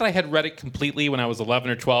thought that I had read it completely when I was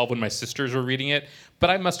 11 or 12 when my sisters were reading it,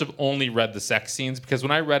 but I must have only read the sex scenes because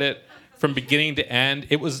when I read it from beginning to end,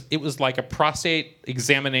 it was like a prostate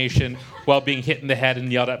examination while being hit in the head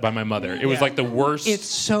and yelled at by my mother. It was like the worst. It's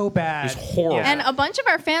so bad. It was horrible. And a bunch of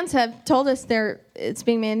our fans have told us it's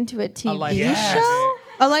being made into a TV Lifetime show.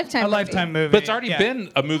 A Lifetime. a Lifetime movie. but it's already Yeah.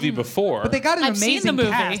 been a movie before. But they got an I've seen the amazing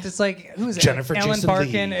movie. cast. It's like, who is it? Jennifer Ellen Jason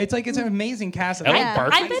Barkin. Leigh. It's like, it's an amazing cast. Ellen Yeah.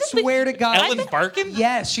 Barkin. I bet I swear to God. Ellen Barkin?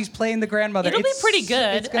 Yes, she's playing the grandmother. It'll be It's- pretty it's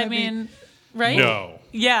good. gonna I be- mean, right? No.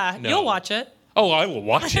 Yeah, No. you'll watch it. Oh, I will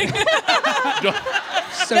watch it. so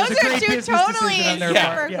Those it's a are great two business totally decision on their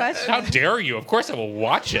separate part. Yeah. questions. How dare you? Of course I will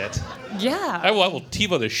watch it. Yeah. I will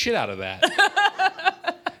TiVo the shit out of that.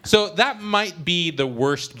 So that might be the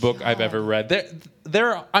worst book I've ever read. There's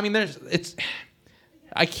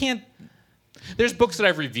books that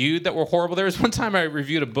I've reviewed that were horrible. There was one time I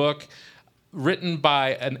reviewed a book written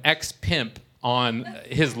by an ex-pimp on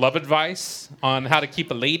his love advice on how to keep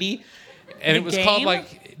a lady. And it was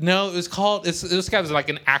called this guy was like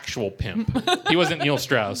an actual pimp. He wasn't Neil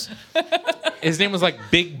Strauss. His name was like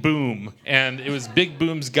Big Boom, and it was Big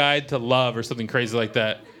Boom's Guide to Love or something crazy like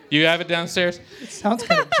that. You have it downstairs? Sounds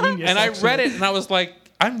kind of genius. And I actually. read it, and I was like,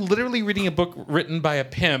 I'm literally reading a book written by a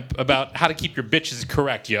pimp about how to keep your bitches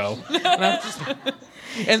correct, yo. And I'm just,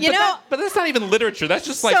 but that's not even literature. That's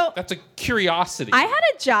just like, So- that's a curiosity. I had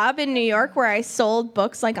a job in New York where I sold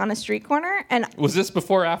books like on a street corner and Was this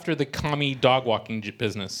before or after the commie dog walking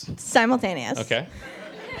business? simultaneous. Okay.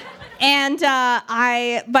 And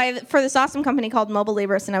for this awesome company called Mobile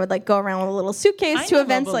Libris, and I would like go around with a little suitcase I to know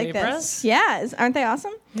events Mobile like Libris. this. Yeah, aren't they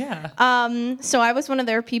awesome? Yeah. So I was one of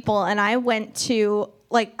their people, and I went to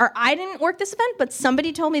I didn't work this event, but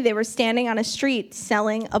somebody told me they were standing on a street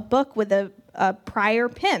selling a book with a prior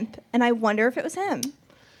pimp, and I wonder if it was him.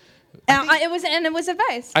 It was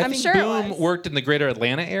advice. I I'm think sure Boom it was. worked in the greater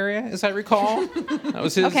Atlanta area, as I recall. That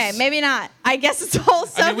was his. Okay, maybe not. I guess it's a whole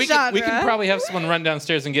subgenre. I mean, we can probably have someone run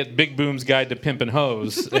downstairs and get Big Boom's Guide to Pimp and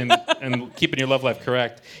Hose and keeping your love life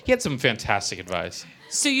correct. He had some fantastic advice.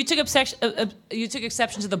 So you took exception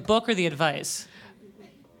to the book or the advice?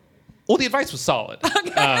 Well, the advice was solid. So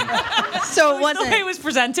it The way wasn't. it was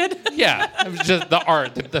presented. Yeah, it was just the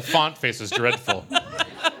art. The font face was dreadful.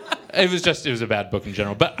 It was a bad book in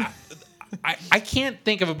general. But I can't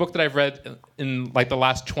think of a book that I've read in like the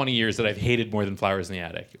last 20 years that I've hated more than Flowers in the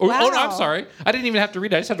Attic. Oh no, I'm Wow. sorry. I didn't even have to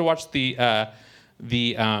read it. I just had to watch the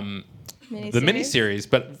miniseries.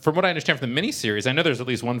 But from what I understand from the miniseries, I know there's at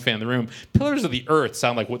least one fan in the room. Pillars of the Earth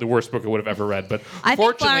sound like the worst book I would have ever read. But I think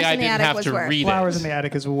fortunately, Flowers I in the didn't Attic have was to worse. read Flowers it. in the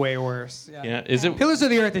Attic is way worse. Yeah, is it? Pillars of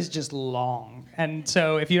the Earth is just long, and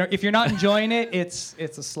so if you're not enjoying it, it's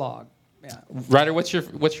a slog. Yeah. Ryder, what's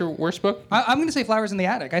your worst book? I'm going to say Flowers in the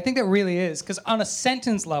Attic. I think that really is, because on a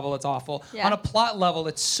sentence level, it's awful. Yeah. On a plot level,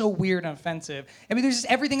 it's so weird and offensive. I mean, there's just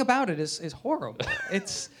everything about it is horrible.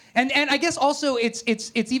 It's and I guess also it's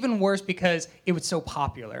even worse because it was so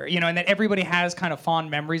popular, and that everybody has kind of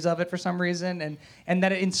fond memories of it for some reason, and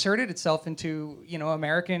that it inserted itself into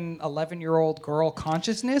American 11-year-old girl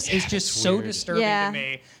consciousness is just so weird. disturbing Yeah. to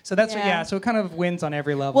me. So that's Yeah. so it kind of wins on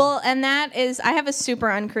every level. Well, and that is, I have a super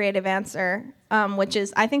uncreative answer, which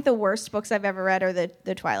is I think the worst books I've ever read are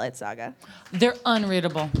the Twilight Saga. They're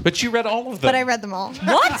unreadable. But you read all of them. But I read them all.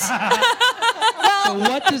 What? So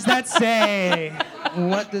what does that say?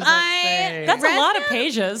 What does that say? That's Read a lot of them?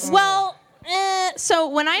 pages. Well, so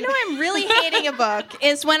when I know I'm really hating a book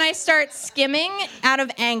is when I start skimming out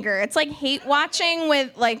of anger. It's like hate watching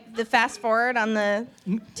with like the fast forward on the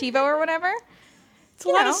TiVo or whatever. it's a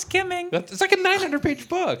lot of skimming. It's like a 900-page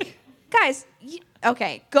book. Guys,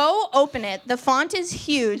 okay, go open it. The font is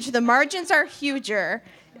huge. The margins are huger.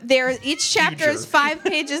 Each chapter is 5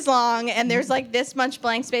 pages long, and there's like this much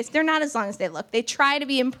blank space. They're not as long as they look. They try to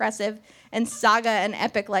be impressive and saga and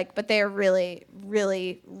epic-like, but they are really,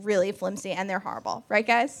 really, really flimsy, and they're horrible. Right,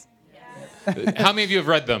 guys? How many of you have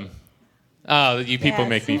read them? Oh, you people Yes.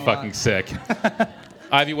 make me fucking sick.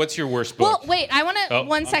 Ivy, what's your worst book? Well, wait, I want to, Oh,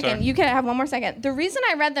 one I'm second. sorry. You can have one more second. The reason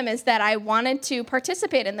I read them is that I wanted to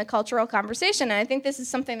participate in the cultural conversation. And I think this is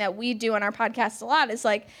something that we do on our podcast a lot is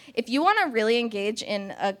like, if you want to really engage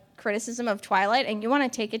in a criticism of Twilight and you want to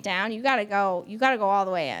take it down, you got to go all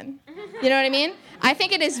the way in. You know what I mean? I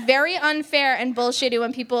think it is very unfair and bullshitty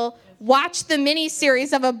when people watch the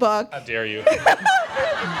mini-series of a book How dare you?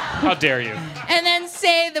 How dare you? and then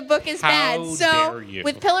say the book is How bad. So dare you.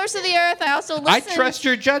 with Pillars of the Earth, I also listened. I trust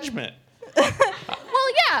your judgment. Well,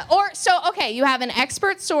 yeah. Okay, you have an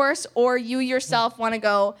expert source, or you yourself want to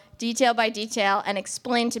go detail by detail and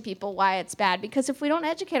explain to people why it's bad. Because if we don't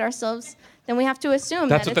educate ourselves, then we have to assume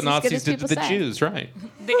That's that what the it's as good Nazis as did to people the say. Jews, right?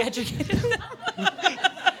 They educated them.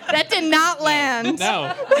 That did not land.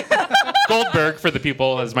 No. Goldberg, for the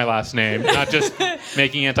people, is my last name. Not just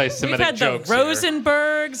making We've anti-Semitic had jokes. the here.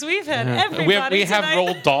 Rosenbergs. We've had everybody We have tonight.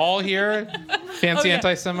 Roald Dahl here. Fancy Oh, yeah.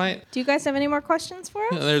 anti-Semite. Do you guys have any more questions for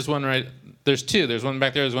us? There's one right. There's two. There's one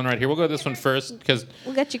back there. There's one right here. We'll go with this one first because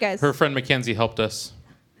We'll get you guys. her friend Mackenzie helped us.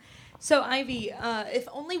 So, Ivy, if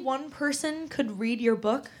only one person could read your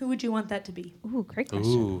book, who would you want that to be? Ooh, great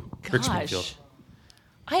question. Ooh, Rick Gosh. Springfield,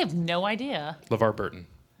 I have no idea. LeVar Burton.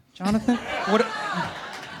 Jonathan? What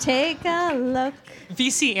Take a look.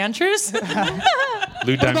 VC Andrews? Lou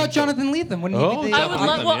about Diamond. Jonathan Lethem? Wouldn't Oh, he be yeah. I would Lethem,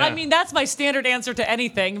 love. Well, yeah. I mean, that's my standard answer to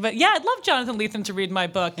anything. But yeah, I'd love Jonathan Lethem to read my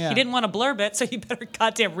book. Yeah. He didn't want to blurb it, so he better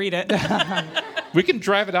goddamn read it. We can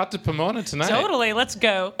drive it out to Pomona tonight. Totally. Let's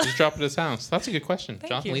go. Just drop it at his house. That's a good question.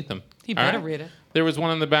 Jonathan you. Lethem. He All better right. read it. There was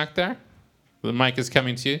one in the back there. The mic is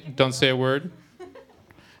coming to you. Don't say a word.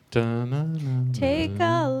 Da-na-na. Take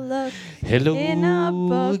a look. Hello In a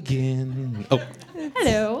book. again. Oh,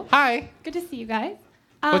 Hello. hi. Good to see you guys.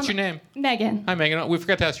 What's your name? Megan. Hi, Megan. We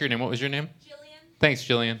forgot to ask your name. What was your name? Jillian. Thanks,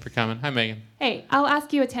 Jillian, for coming. Hi, Megan. Hey, I'll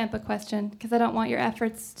ask you a Tampa question because I don't want your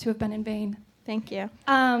efforts to have been in vain. Thank you.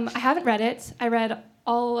 I haven't read it. I read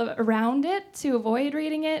all around it to avoid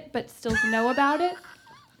reading it, but still to know about it.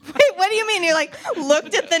 Wait, what do you mean? You like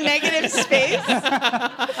looked at the negative space?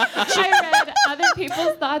 I read other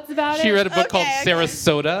people's thoughts about She it. read a book called Okay.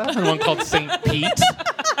 Sarasota and one called St. Pete.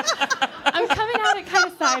 I'm coming at it kind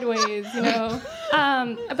of sideways, you know.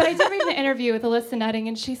 But I did read an interview with Alyssa Nutting,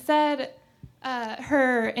 and she said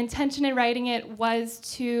her intention in writing it was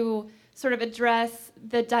to sort of address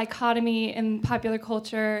the dichotomy in popular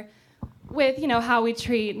culture with, how we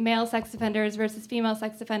treat male sex offenders versus female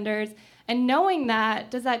sex offenders. And knowing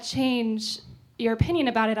that, does that change your opinion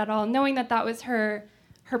about it at all? Knowing that that was her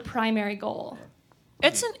primary goal.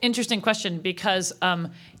 It's an interesting question because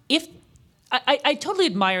if I totally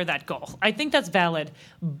admire that goal. I think that's valid,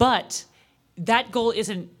 but that goal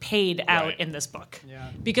isn't paid out in this book. Yeah.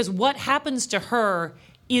 Because what happens to her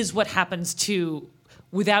is what happens to,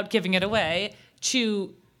 without giving it away, she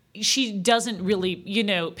doesn't really,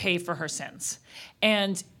 pay for her sins.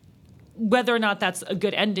 And whether or not that's a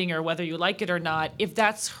good ending or whether you like it or not, if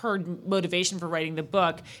that's her motivation for writing the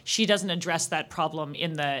book, she doesn't address that problem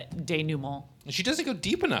in the denouement. She doesn't go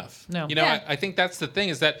deep enough. No. Yeah. I think that's the thing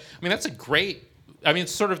is that, that's a great,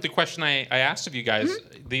 it's sort of the question I asked of you guys,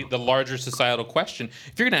 the larger societal question.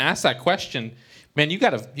 If you're going to ask that question, man, you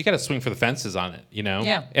gotta swing for the fences on it,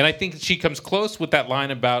 Yeah. And I think she comes close with that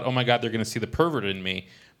line about, oh my God, they're going to see the pervert in me,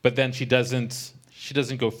 but then she doesn't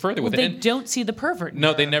go further with They it. don't see the pervert.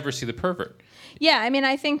 No, they never see the pervert. Yeah,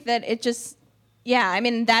 I think that it just,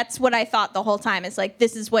 that's what I thought the whole time. It's like,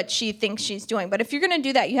 this is what she thinks she's doing. But if you're going to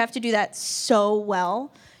do that, you have to do that so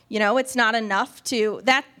well. It's not enough to,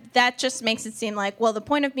 that just makes it seem like, well, the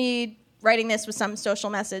point of me writing this was some social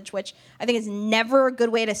message, which I think is never a good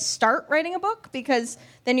way to start writing a book, because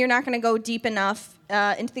then you're not going to go deep enough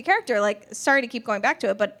into the character. Like, sorry to keep going back to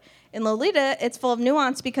it, but in Lolita, it's full of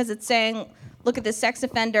nuance because it's saying, look at this sex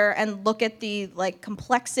offender and look at the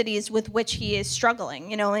complexities with which he is struggling.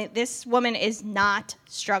 This woman is not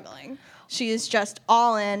struggling. She is just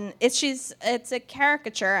all in. It's a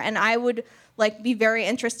caricature, and I would be very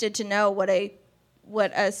interested to know what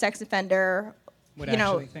a sex offender would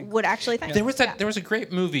actually think. There was a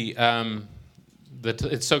great movie.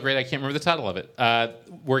 It's so great I can't remember the title of it.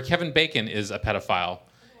 Where Kevin Bacon is a pedophile.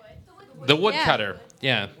 The Woodcutter.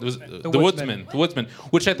 Yeah, it was the Woodsman. The Woodsman,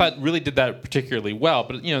 which I thought really did that particularly well.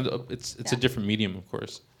 But it's a different medium, of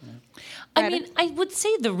course. I would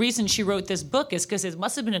say the reason she wrote this book is because it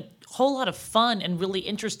must have been a whole lot of fun and really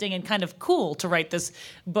interesting and kind of cool to write this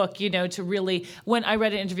book, to really, when I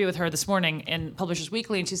read an interview with her this morning in Publishers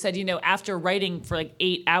Weekly, and she said, after writing for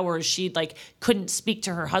 8 hours, she couldn't speak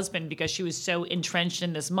to her husband because she was so entrenched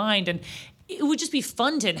in this mind. And it would just be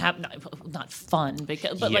fun to have, not fun, but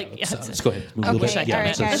let's go ahead. Move Okay, a little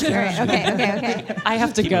bit. all right. Okay. I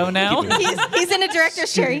have to go now. He's in a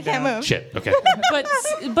director's chair. He can't move. Shit. Okay. but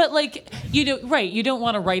you don't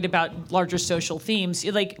want to write about larger social themes.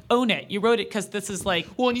 You own it. You wrote it because this is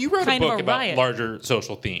and you wrote kind a book of a about riot. larger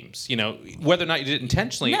social themes. Whether or not you did it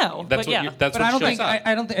intentionally. No, that's but what that's But what I don't shows think up.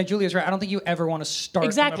 I don't think Julia's right. I don't think you ever want to start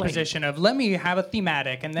Exactly. from a position of let me have a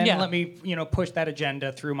thematic and then Yeah. let me push that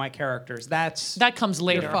agenda through my characters. That comes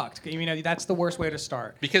later. You're fucked. That's the worst way to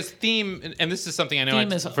start. Because theme, and this is something I know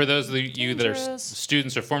Theme is for those of you that are dangerous.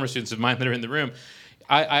 students or former students of mine that are in the room,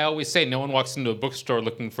 I always say no one walks into a bookstore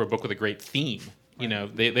looking for a book with a great theme.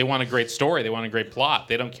 They want a great story. They want a great plot.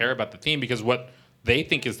 They don't care about the theme because what they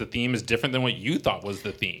think is the theme is different than what you thought was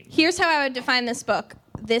the theme. Here's how I would define this book.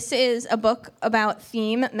 This is a book about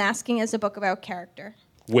theme masking as a book about character.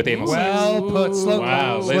 With Amos. Well put. Slow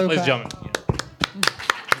Wow. clap, Ladies slow and clap. gentlemen.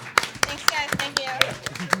 Thanks, guys. Thank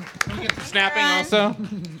you. You get some snapping Aaron. also.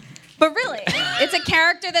 But really, it's a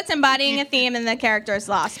character that's embodying a theme, and the character is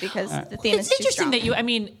lost because the theme is It's too interesting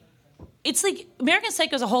strong. that it's like American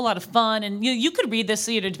Psycho is a whole lot of fun, and you could read this,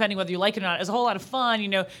 depending whether you like it or not. It's a whole lot of fun.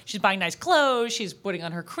 She's buying nice clothes, she's putting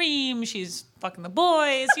on her cream, she's fucking the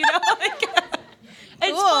boys.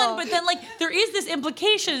 It's Cool. fun, but then there is this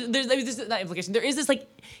implication. There is this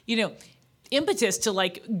impetus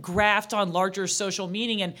to graft on larger social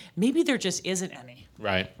meaning, and maybe there just isn't any.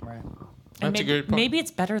 Right. And That's a good point. Maybe it's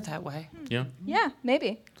better that way. Yeah. Yeah,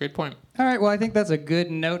 maybe. Great point. All right. Well, I think that's a good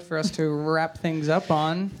note for us to wrap things up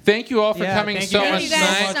on. Thank you all for coming thank so you much guys Thank you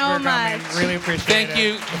guys tonight. so for coming. much. Really appreciate Thank it.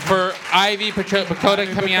 you for Ivy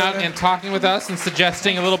Pacoda coming out and talking with us and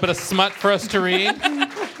suggesting a little bit of smut for us to read.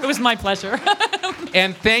 It was my pleasure.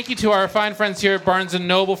 And thank you to our fine friends here at Barnes &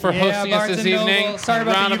 Noble for hosting us Barnes this & Noble. evening. Sorry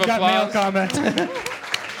about Round the of You've Got Mail applause.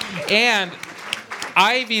 comment. And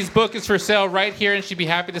Ivy's book is for sale right here, and she'd be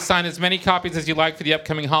happy to sign as many copies as you like for the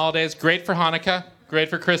upcoming holidays. Great for Hanukkah, great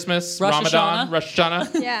for Christmas, Rosh Ramadan, Hashanah. Rosh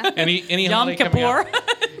Hashanah. Yeah. Any Yom holiday coming Kippur. up.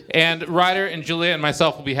 And Ryder and Julia and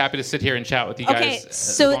myself will be happy to sit here and chat with you guys. Okay, as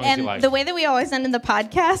so long as you like. the way that we always end in the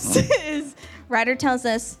podcast is Ryder tells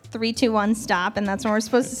us 3, 2, 1, stop, and that's when we're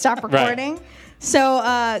supposed to stop recording.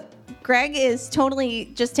 So Greg is totally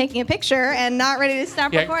just taking a picture and not ready to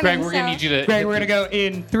stop Yeah, recording. Greg, we're gonna so- need you to. Greg, we're gonna go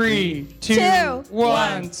in 3, 2,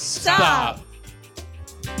 1, stop.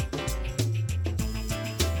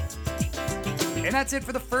 And that's it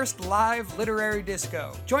for the first live Literary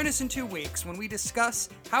Disco. Join us in 2 weeks when we discuss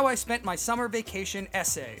how I spent my summer vacation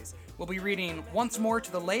essays. We'll be reading Once More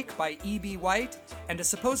to the Lake by E.B. White and A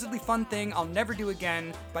Supposedly Fun Thing I'll Never Do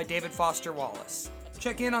Again by David Foster Wallace.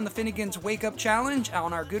 Check in on the Finnegan's Wake Up Challenge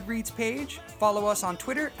on our Goodreads page, follow us on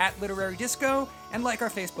Twitter @Literary Disco, and like our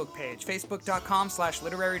Facebook page,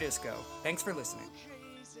 facebook.com/Literary Disco. Thanks for listening.